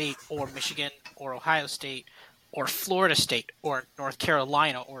Penn State or Michigan or Ohio State or Florida State or North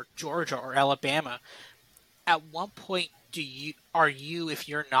Carolina or Georgia or Alabama, at what point are you, if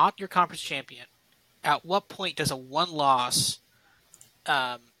you're not your conference champion, at what point does a one-loss...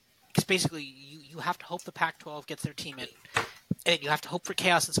 Because basically, you have to hope the Pac-12 gets their team in, and you have to hope for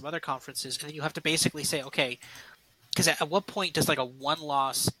chaos in some other conferences, and then you have to basically say, okay, because at what point does like a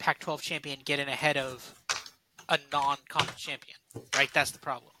one-loss Pac-12 champion get in ahead of a non-conference champion? Right, that's the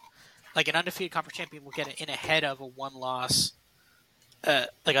problem. Like an undefeated conference champion will get in ahead of a one-loss,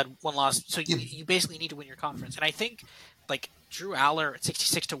 So you basically need to win your conference, and I think like Drew Aller at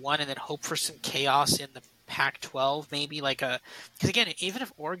 66-1, and then hope for some chaos in the Pac-12, maybe like because again, even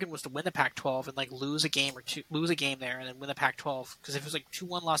if Oregon was to win the Pac-12 and like lose a game there and then win the Pac-12, because if it was like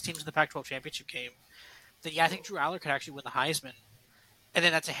 2-1 lost teams in the Pac-12 championship game, then yeah, I think Drew Aller could actually win the Heisman, and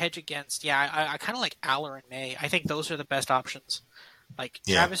then that's a hedge against. Yeah, I kind of like Aller and May. I think those are the best options. Like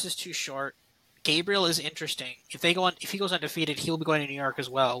Travis is too short. Gabriel is interesting. If he goes undefeated, he'll be going to New York as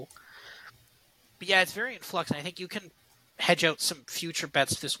well. But yeah, it's very in flux, and I think you can hedge out some future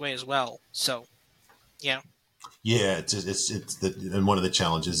bets this way as well. So. Yeah. Yeah, and one of the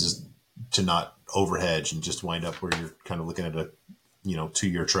challenges is to not overhedge and just wind up where you're kind of looking at a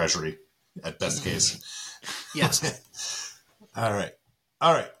 2-year treasury at best case. Yes. All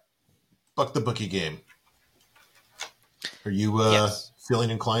right. Buck the bookie game. Are you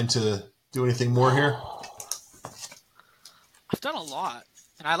feeling inclined to do anything more here? I've done a lot,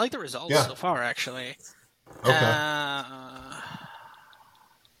 and I like the results so far. Actually. Okay.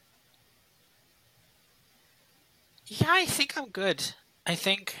 Yeah, I think I'm good.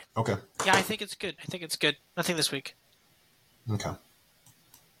 Okay. Yeah, I think it's good. Nothing this week. Okay.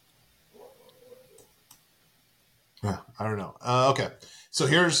 Yeah, I don't know. Okay. So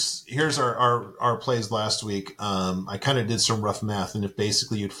here's our plays last week. I kind of did some rough math, and if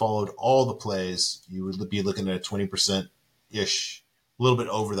basically you'd followed all the plays, you would be looking at a 20%-ish, a little bit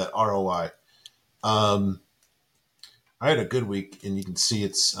over that ROI. I had a good week, and you can see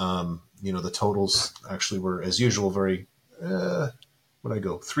it's the totals actually were, as usual, very, what'd I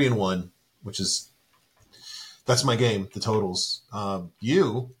go? 3-1, that's my game, the totals.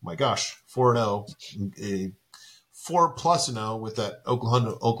 My gosh, 4-0, 4+0 with that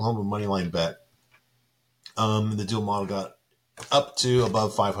Oklahoma money line bet. The dual model got up to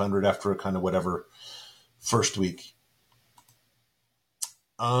above 500 after a kind of whatever first week.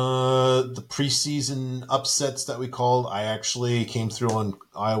 The preseason upsets that we called, I actually came through on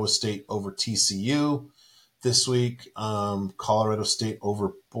Iowa State over TCU this week. Colorado State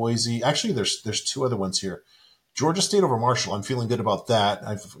over Boise. Actually, there's two other ones here. Georgia State over Marshall. I'm feeling good about that.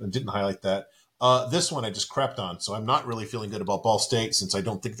 I didn't highlight that. This one I just crapped on, so I'm not really feeling good about Ball State since I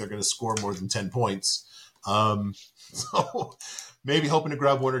don't think they're going to score more than 10 points. So maybe hoping to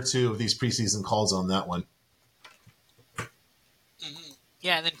grab one or two of these preseason calls on that one.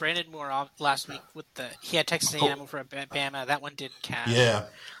 Yeah, and then Brandon Moore last week he had Texas A&M over Bama. That one didn't cash. Yeah.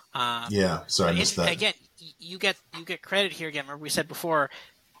 Sorry, I missed that. Again, you get credit here again. Remember we said before,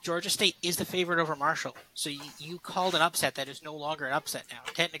 Georgia State is the favorite over Marshall. So you called an upset that is no longer an upset now.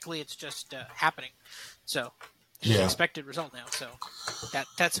 Technically, it's just happening. So just Yeah. expected result now. So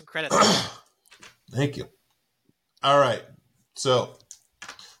that's some credit there. Thank you. All right. So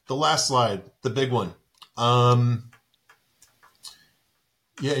the last slide, the big one. Yeah,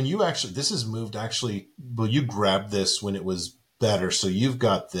 and you actually, this has moved actually, well, you grabbed this when it was better. So you've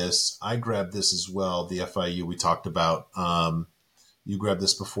got this. I grabbed this as well, the FIU we talked about. You grabbed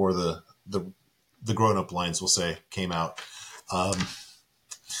this before the grown-up lines, we'll say, came out.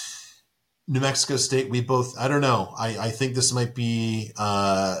 New Mexico State, we both, I don't know. I think this might be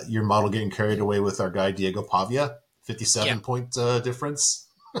your model getting carried away with our guy, Diego Pavia, 57-point difference.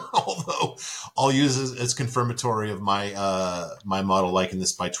 Although I'll use it as confirmatory of my my model liking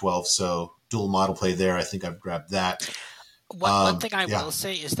this by 12. So dual model play there. I think I've grabbed that. One thing I will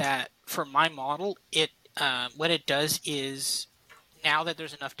say is that for my model, it what it does is now that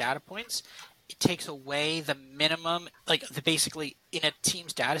there's enough data points, it takes away the minimum, like basically in a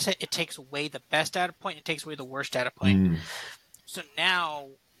team's data set, it takes away the best data point, it takes away the worst data point. So now,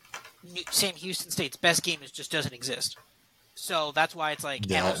 Sam Houston State's best game just doesn't exist. So that's why it's like,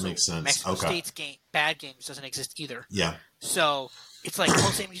 and also makes sense. Mexico State's bad games doesn't exist either. Yeah. So it's like,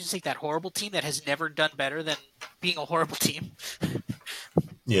 oh, Sam Houston State, that horrible team that has never done better than being a horrible team.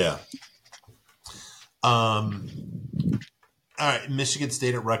 Yeah. All right, Michigan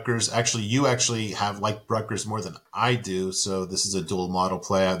State at Rutgers. Actually, you actually have liked Rutgers more than I do, so this is a dual model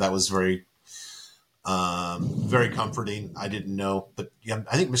play. That was very, very comforting. I didn't know, but yeah,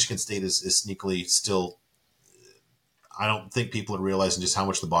 I think Michigan State is sneakily still. I don't think people are realizing just how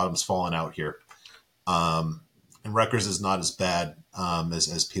much the bottom's fallen out here, and Rutgers is not as bad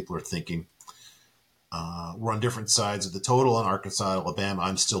as people are thinking. We're on different sides of the total on Arkansas, Alabama.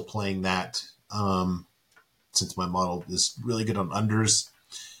 I'm still playing that. Since my model is really good on unders.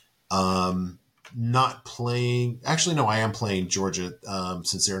 Not playing... Actually, no, I am playing Georgia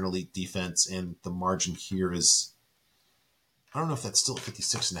since they're an elite defense, and the margin here is... I don't know if that's still at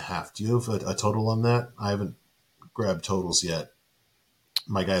 56.5. Do you have a total on that? I haven't grabbed totals yet.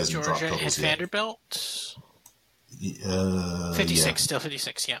 My guy hasn't dropped totals Georgia yet. and Vanderbilt? 56, yeah. Still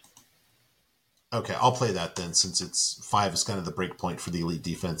 56, yeah. Okay, I'll play that then, since it's 5 is kind of the break point for the elite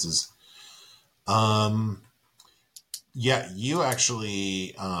defenses. Yeah, you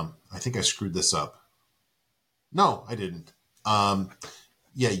actually, I think I screwed this up. No, I didn't.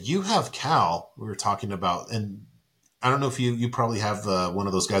 Yeah, you have Cal, we were talking about, and I don't know if you probably have one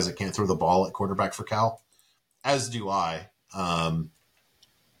of those guys that can't throw the ball at quarterback for Cal, as do I.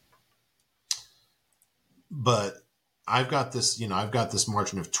 But I've got this, I've got this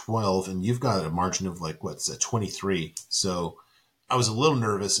margin of 12, and you've got a margin of 23. So I was a little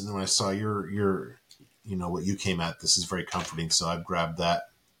nervous, and then when I saw your what you came at, this is very comforting. So I've grabbed that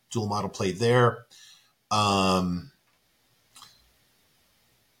dual model play there.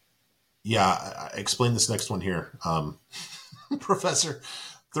 Yeah, I explain this next one here. Professor,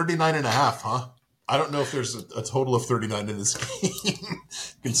 39.5, huh? I don't know if there's a total of 39 in this game,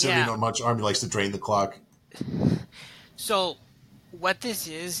 considering how much Army likes to drain the clock. So what this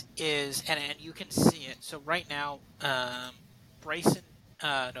is, and you can see it. So right now, Bryson,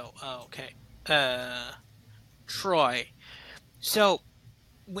 Troy. So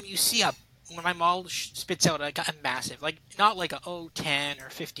when you see when my model spits out a massive, not like a 10 or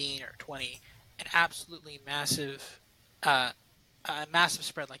 15 or 20, an absolutely massive, massive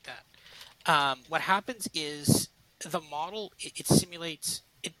spread like that. What happens is the model it simulates,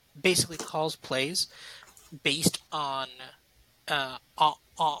 it basically calls plays based on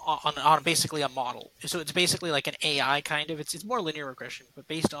basically a model. So it's basically like an AI kind of. It's more linear regression, but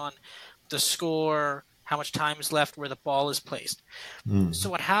based on the score, how much time is left, where the ball is placed. So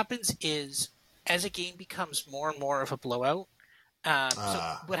what happens is, as a game becomes more and more of a blowout,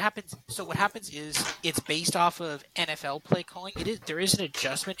 what happens is it's based off of NFL play calling. There is an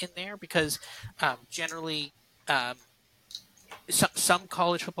adjustment in there because generally some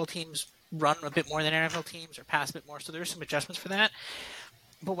college football teams run a bit more than NFL teams or pass a bit more, so there's some adjustments for that.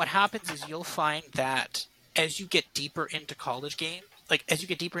 But what happens is you'll find that as you get deeper into college games, as you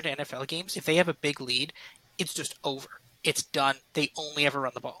get deeper into NFL games, if they have a big lead, it's just over. It's done. They only ever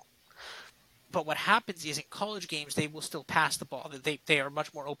run the ball. But what happens is in college games, they will still pass the ball. They are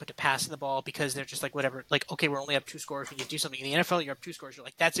much more open to passing the ball because they're just whatever. Okay, we're only up 2 scores. We need to do something. In the NFL, you're up 2 scores. You're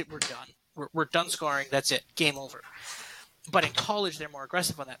like, that's it. We're done. We're done scoring. That's it. Game over. But in college, they're more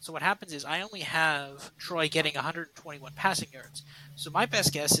aggressive on that. So what happens is I only have Troy getting 121 passing yards. So my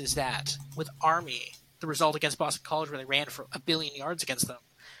best guess is that with Army, the result against Boston College where they ran for 1 billion yards against them,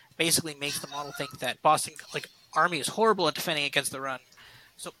 basically makes the model think that Army is horrible at defending against the run.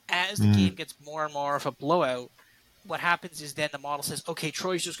 So as the game gets more and more of a blowout, what happens is then the model says, okay,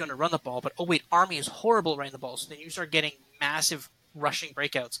 Troy's just going to run the ball, but oh wait, Army is horrible at running the ball. So then you start getting massive rushing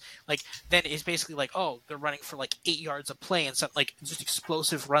breakouts. Like then it's basically like, oh, they're running for like 8 yards of play and something like just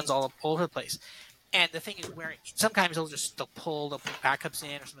explosive runs all over the place. And the thing is, where sometimes they'll put backups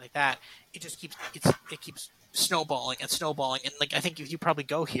in or something like that. It just keeps snowballing and snowballing. And like I think if you probably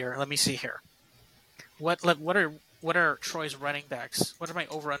go here, let me see here. What are Troy's running backs? What are my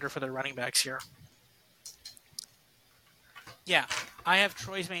over under for their running backs here? Yeah, I have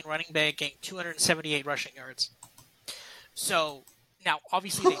Troy's main running back getting 278 rushing yards. So now,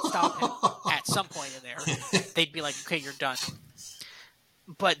 obviously, they'd stop him at some point in there. They'd be like, "Okay, you're done."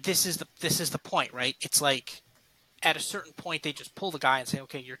 But this is the point, right? It's like at a certain point, they just pull the guy and say,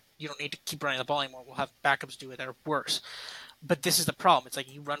 "Okay, you don't need to keep running the ball anymore. We'll have backups do it that are worse." But this is the problem. It's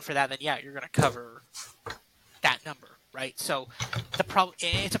like you run for that, then yeah, you're going to cover that number. Right, so it's a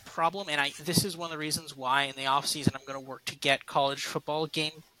problem, and this is one of the reasons why in the off season I'm going to work to get college football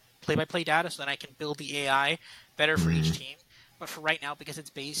game play-by-play data, so that I can build the AI better for each team. But for right now, because it's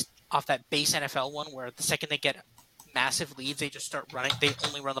based off that base NFL one, where the second they get massive leads, they just start running. They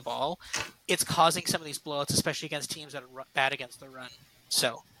only run the ball. It's causing some of these blowouts, especially against teams that are bad against the run.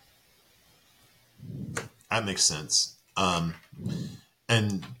 So that makes sense.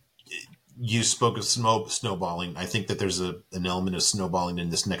 And you spoke of snowballing. I think that there's an element of snowballing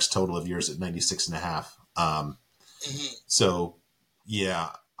in this next total of yours at 96.5. So, yeah,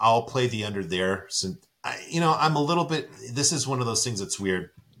 I'll play the under there. So, I'm a little bit. This is one of those things that's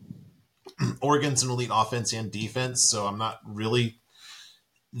weird. Oregon's an elite offense and defense, so I'm not really.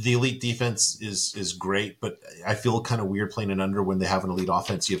 The elite defense is great, but I feel kind of weird playing an under when they have an elite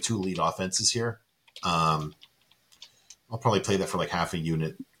offense. You have two elite offenses here. I'll probably play that for like half a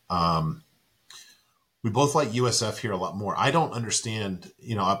unit. We both like USF here a lot more. I don't understand,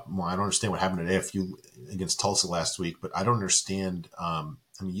 I don't understand what happened at AFU against Tulsa last week, but I don't understand.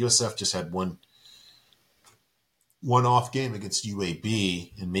 USF just had one off game against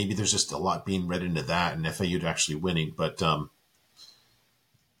UAB, and maybe there's just a lot being read into that, and FAU actually winning. But, our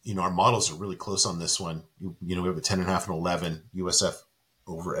models are really close on this one. We have a 10.5 and 11 USF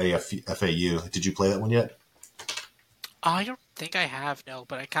over FAU. Did you play that one yet? I don't think I have, no,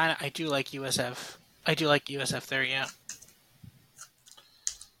 but I do like USF. I do like USF there, yeah.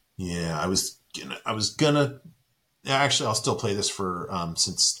 Yeah, I was gonna. Actually, I'll still play this for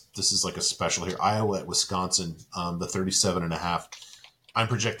since this is like a special here. Iowa at Wisconsin, the 37.5. I'm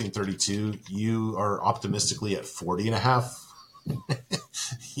projecting 32. You are optimistically at 40.5.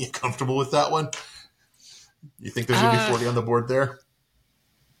 You comfortable with that one? You think there's gonna be 40 on the board there?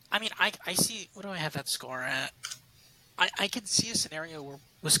 I mean, I see. What do I have that score at? I can see a scenario where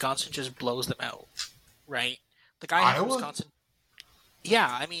Wisconsin just blows them out, right? The guy has Wisconsin. Yeah,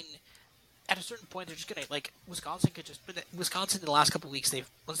 I mean, at a certain point, they're just gonna Wisconsin could just. But Wisconsin in the last couple of weeks,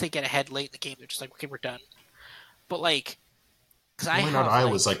 once they get ahead late in the game, they're just like, okay, we're done. But because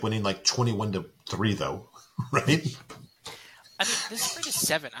Iowa's winning 21-3 though, right? I mean, this spread is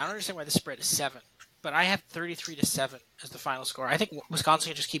 7. I don't understand why this spread is 7, but I have 33-7 as the final score. I think Wisconsin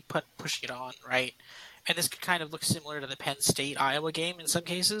can just keep pushing it on, right? And this could kind of look similar to the Penn State-Iowa game in some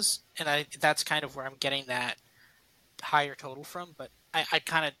cases, and that's kind of where I'm getting that higher total from. But I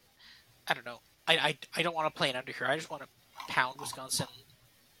don't know. I don't want to play an under here. I just want to pound Wisconsin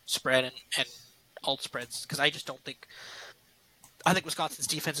spread and alt spreads because I just don't think. I think Wisconsin's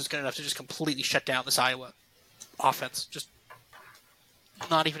defense is good enough to just completely shut down this Iowa offense. Just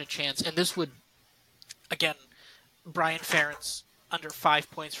not even a chance. And this would, again, Brian Ferentz under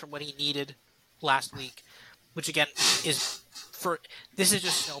 5 points from what he needed last week, which again this is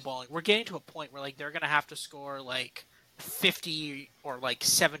just snowballing. We're getting to a point where they're going to have to score 50 or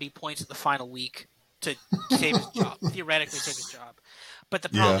 70 points in the final week to save his job, theoretically save his job. But the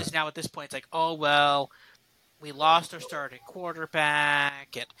problem is now at this point, it's oh, well, we lost our starting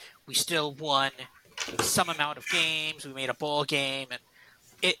quarterback and we still won some amount of games. We made a bowl game and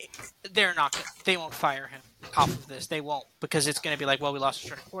they won't fire him off of this. They won't, because it's going to be well, we lost our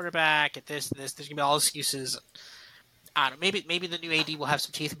starting quarterback at this. There's going to be all excuses. I don't know. Maybe the new AD will have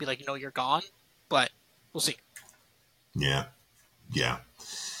some teeth and be no, you're gone. But we'll see. Yeah.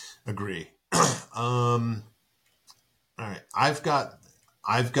 Agree. All right. I've got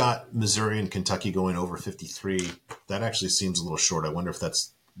Missouri and Kentucky going over 53. That actually seems a little short. I wonder if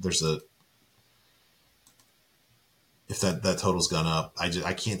if that total's gone up.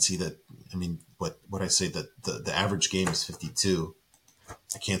 I can't see that. I mean, what I say that the average game is 52.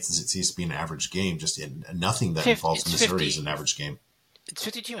 I can't see it being an average game. Just nothing that involves Missouri is an average game. It's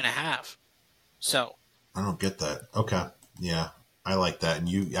 52.5. So I don't get that. Okay. Yeah. I like that. And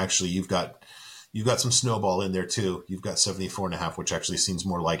you've got You've got some snowball in there too. You've got 74.5, which actually seems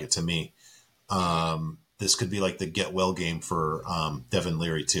more like it to me. This could be like the get well game for Devin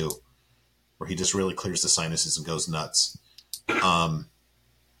Leary too, where he just really clears the sinuses and goes nuts.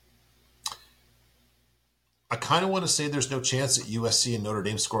 I kind of want to say there's no chance that USC and Notre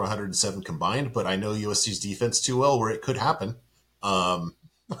Dame score 107 combined, but I know USC's defense too well where it could happen. I'm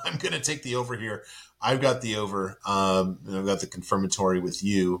going to take the over here. I've got the over, and I've got the confirmatory with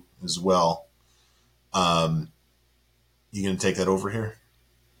you as well. You going to take that over here?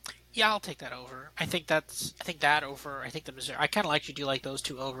 Yeah, I'll take that over. I think that over. I think the Missouri. I kind of actually do like those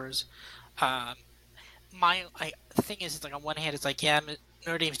two overs. The thing is, it's like on one hand, it's like, yeah,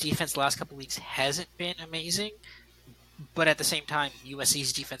 Notre Dame's defense the last couple of weeks hasn't been amazing, but at the same time,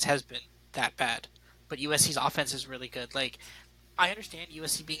 USC's defense has been that bad. But USC's offense is really good. Like, I understand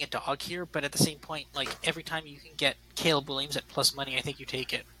USC being a dog here, but at the same point, like, every time you can get Caleb Williams at plus money, I think you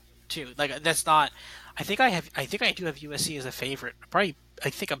take it too. Like, that's not. I think I do have USC as a favorite. I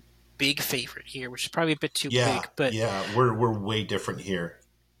think a big favorite here, which is probably a bit too big. But yeah, we're way different here.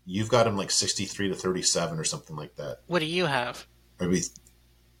 You've got him like 63-37 or something like that. What do you have? Maybe.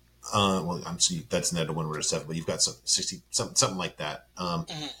 Well, that's net to win or 7, but you've got some 60 something like that. I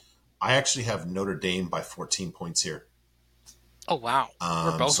actually have Notre Dame by 14 points here. Oh wow,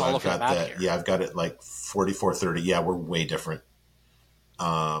 we're both all over the map here. Yeah, I've got it like 44-30. Yeah, we're way different.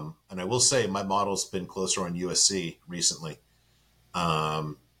 And I will say my model's been closer on USC recently.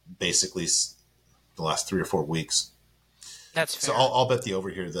 Basically, the last 3 or 4 weeks. That's fair. So I'll bet the over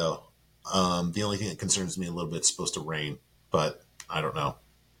here, though. The only thing that concerns me a little bit is supposed to rain, but I don't know.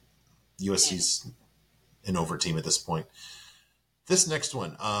 USC's an over team at this point. This next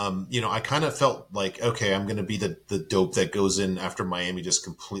one, I kind of felt like, okay, I'm going to be the dope that goes in after Miami just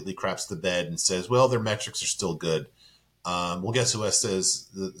completely craps the bed and says, well, their metrics are still good. Well, guess who else says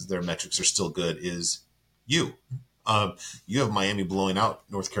their metrics are still good is you. You have Miami blowing out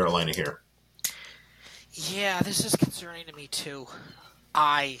North Carolina here. Yeah, this is concerning to me too.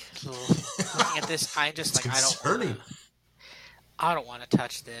 Looking at this, I just like concerning. I don't want to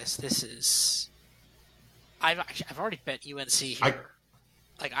touch this. This is. I've already bet UNC here.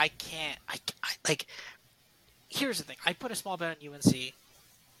 I can't. Here's the thing. I put a small bet on UNC.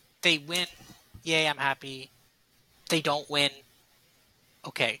 They win. Yay! I'm happy. They don't win.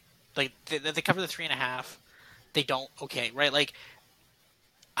 Okay. Like they cover the 3.5. They don't. Okay. Right. Like.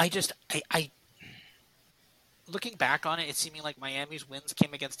 I looking back on it, it's seeming like Miami's wins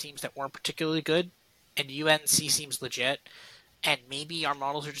came against teams that weren't particularly good, and UNC seems legit. And maybe our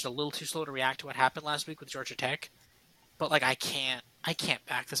models are just a little too slow to react to what happened last week with Georgia Tech. But like, I can't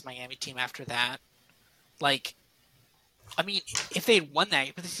back this Miami team after that. Like, I mean, if they had won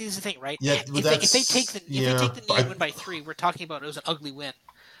that, but this is the thing, right? Yeah, if they take the knee and win by 3, we're talking about it was an ugly win.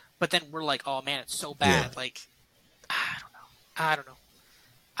 But then we're like, oh man, it's so bad. Yeah. Like, I don't know.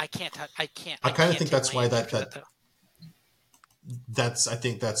 I can't. I kind of think that's why I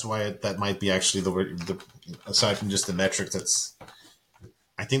think that's why that might be actually the aside from just the metrics.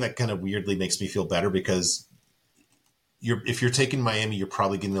 I think that kind of weirdly makes me feel better because if you're taking Miami, you're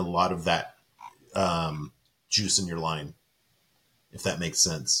probably getting a lot of that juice in your line, if that makes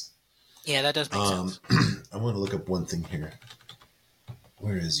sense. Yeah, that does make sense. I want to look up one thing here.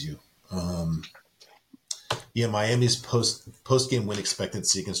 Where is you? Yeah, Miami's post-game win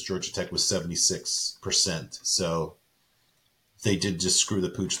expectancy against Georgia Tech was 76%. So they did just screw the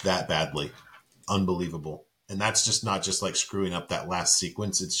pooch that badly. Unbelievable. And that's just not just like screwing up that last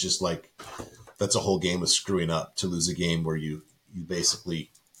sequence. It's just like that's a whole game of screwing up to lose a game where you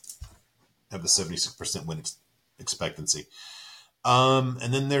basically have a 76% win expectancy.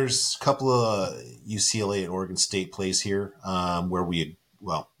 And then there's a couple of UCLA and Oregon State plays here where we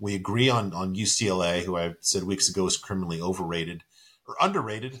agree on UCLA, who I said weeks ago is criminally overrated or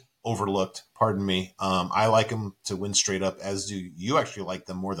underrated, overlooked. Pardon me. I like them to win straight up, as do you. Actually like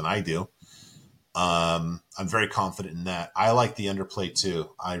them more than I do. I'm very confident in that. I like the underplay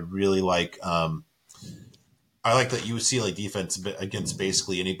too. I really like. I like that UCLA defense against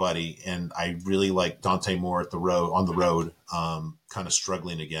basically anybody, and I really like Dante Moore on the road, kind of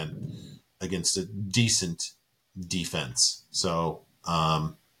struggling again against a decent defense. So.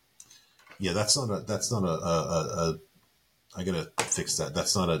 Yeah, that's not a I gotta fix that.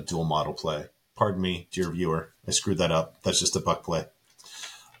 That's not a dual model play. Pardon me, dear viewer. I screwed that up. That's just a buck play.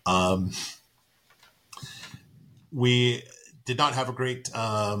 We did not have a great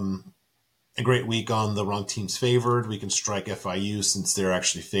week on the wrong teams favored. We can strike FIU since they're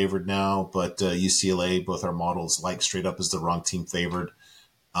actually favored now, but UCLA, both our models like straight up as the wrong team favored.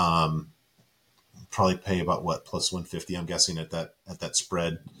 Probably pay about plus 150. I'm guessing at that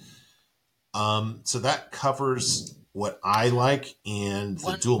spread. So that covers what I like and the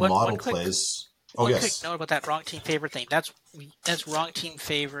One dual one model one quick plays. Oh, one quick yes. note about that wrong team favored thing. That's wrong team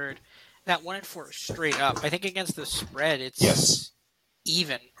favored. That 1-4 is straight up. I think against the spread, Yes. it's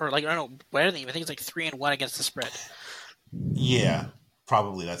even, or like I don't know, better than even. I think it's like 3-1 against the spread. Yeah,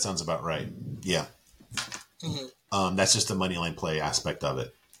 probably. That sounds about right. Yeah. Mm-hmm. That's just the money line play aspect of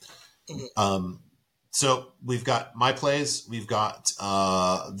it. Mm-hmm. So we've got my plays, we've got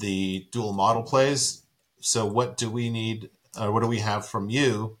the dual model plays. So what do we need? What do we have from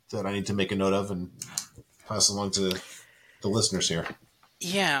you that I need to make a note of and pass along to the listeners here?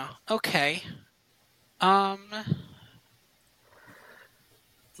 Yeah. Okay. Um.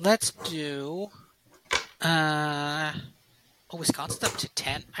 Let's do. Oh, Wisconsin's up to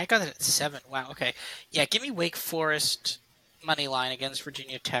 10. I got it at 7. Wow. Okay. Yeah. Give me Wake Forest money line against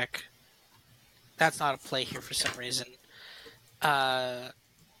Virginia Tech. That's not a play here for some reason. Uh,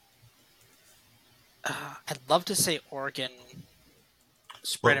 I'd love to say Oregon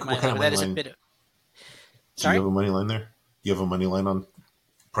spread in What money kind line, of but money that is a line? bit of. Do you Sorry. have a money line there? Do you have a money line on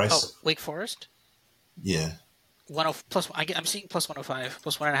Oh, price? Wake Forest. Yeah. 10 plus. I'm seeing plus 105,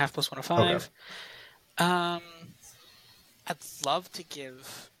 plus 1.5, plus Okay. 105. I'd love to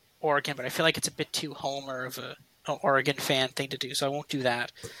give Oregon, but I feel like it's a bit too homer of an Oregon fan thing to do, so I won't do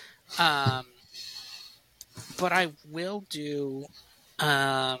that. But I will do.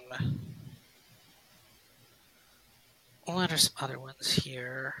 What are some other ones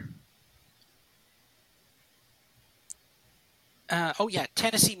here? Oh yeah,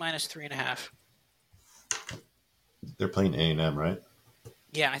 Tennessee minus 3.5. They're playing A&M, right?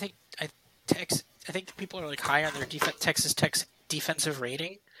 Yeah, I think people are like high on their Texas Tech's defensive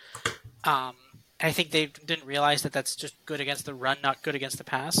rating. I think they didn't realize that that's just good against the run, not good against the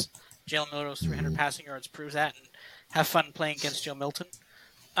pass. Jalen Milroe's 300 passing yards proves that, and have fun playing against Joe Milton.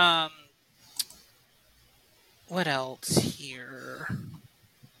 What else here?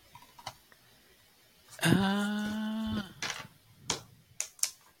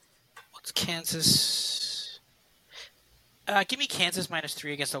 What's Kansas? Give me Kansas minus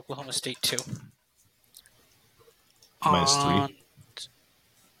 3 against Oklahoma State too. -3.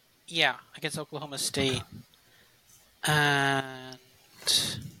 Yeah, against Oklahoma State. And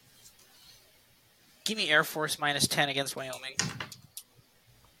give me Air Force minus 10 against Wyoming.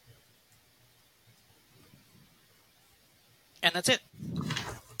 And that's it.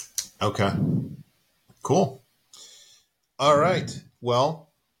 Okay. Cool. All right. Well,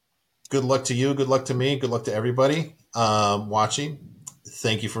 good luck to you. Good luck to me. Good luck to everybody watching.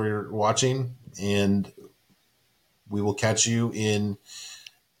 Thank you for watching, and we will catch you in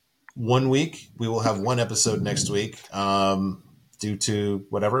 1 week. We will have one episode next week due to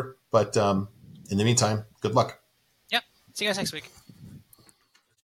whatever. But in the meantime, good luck. Yep. See you guys next week.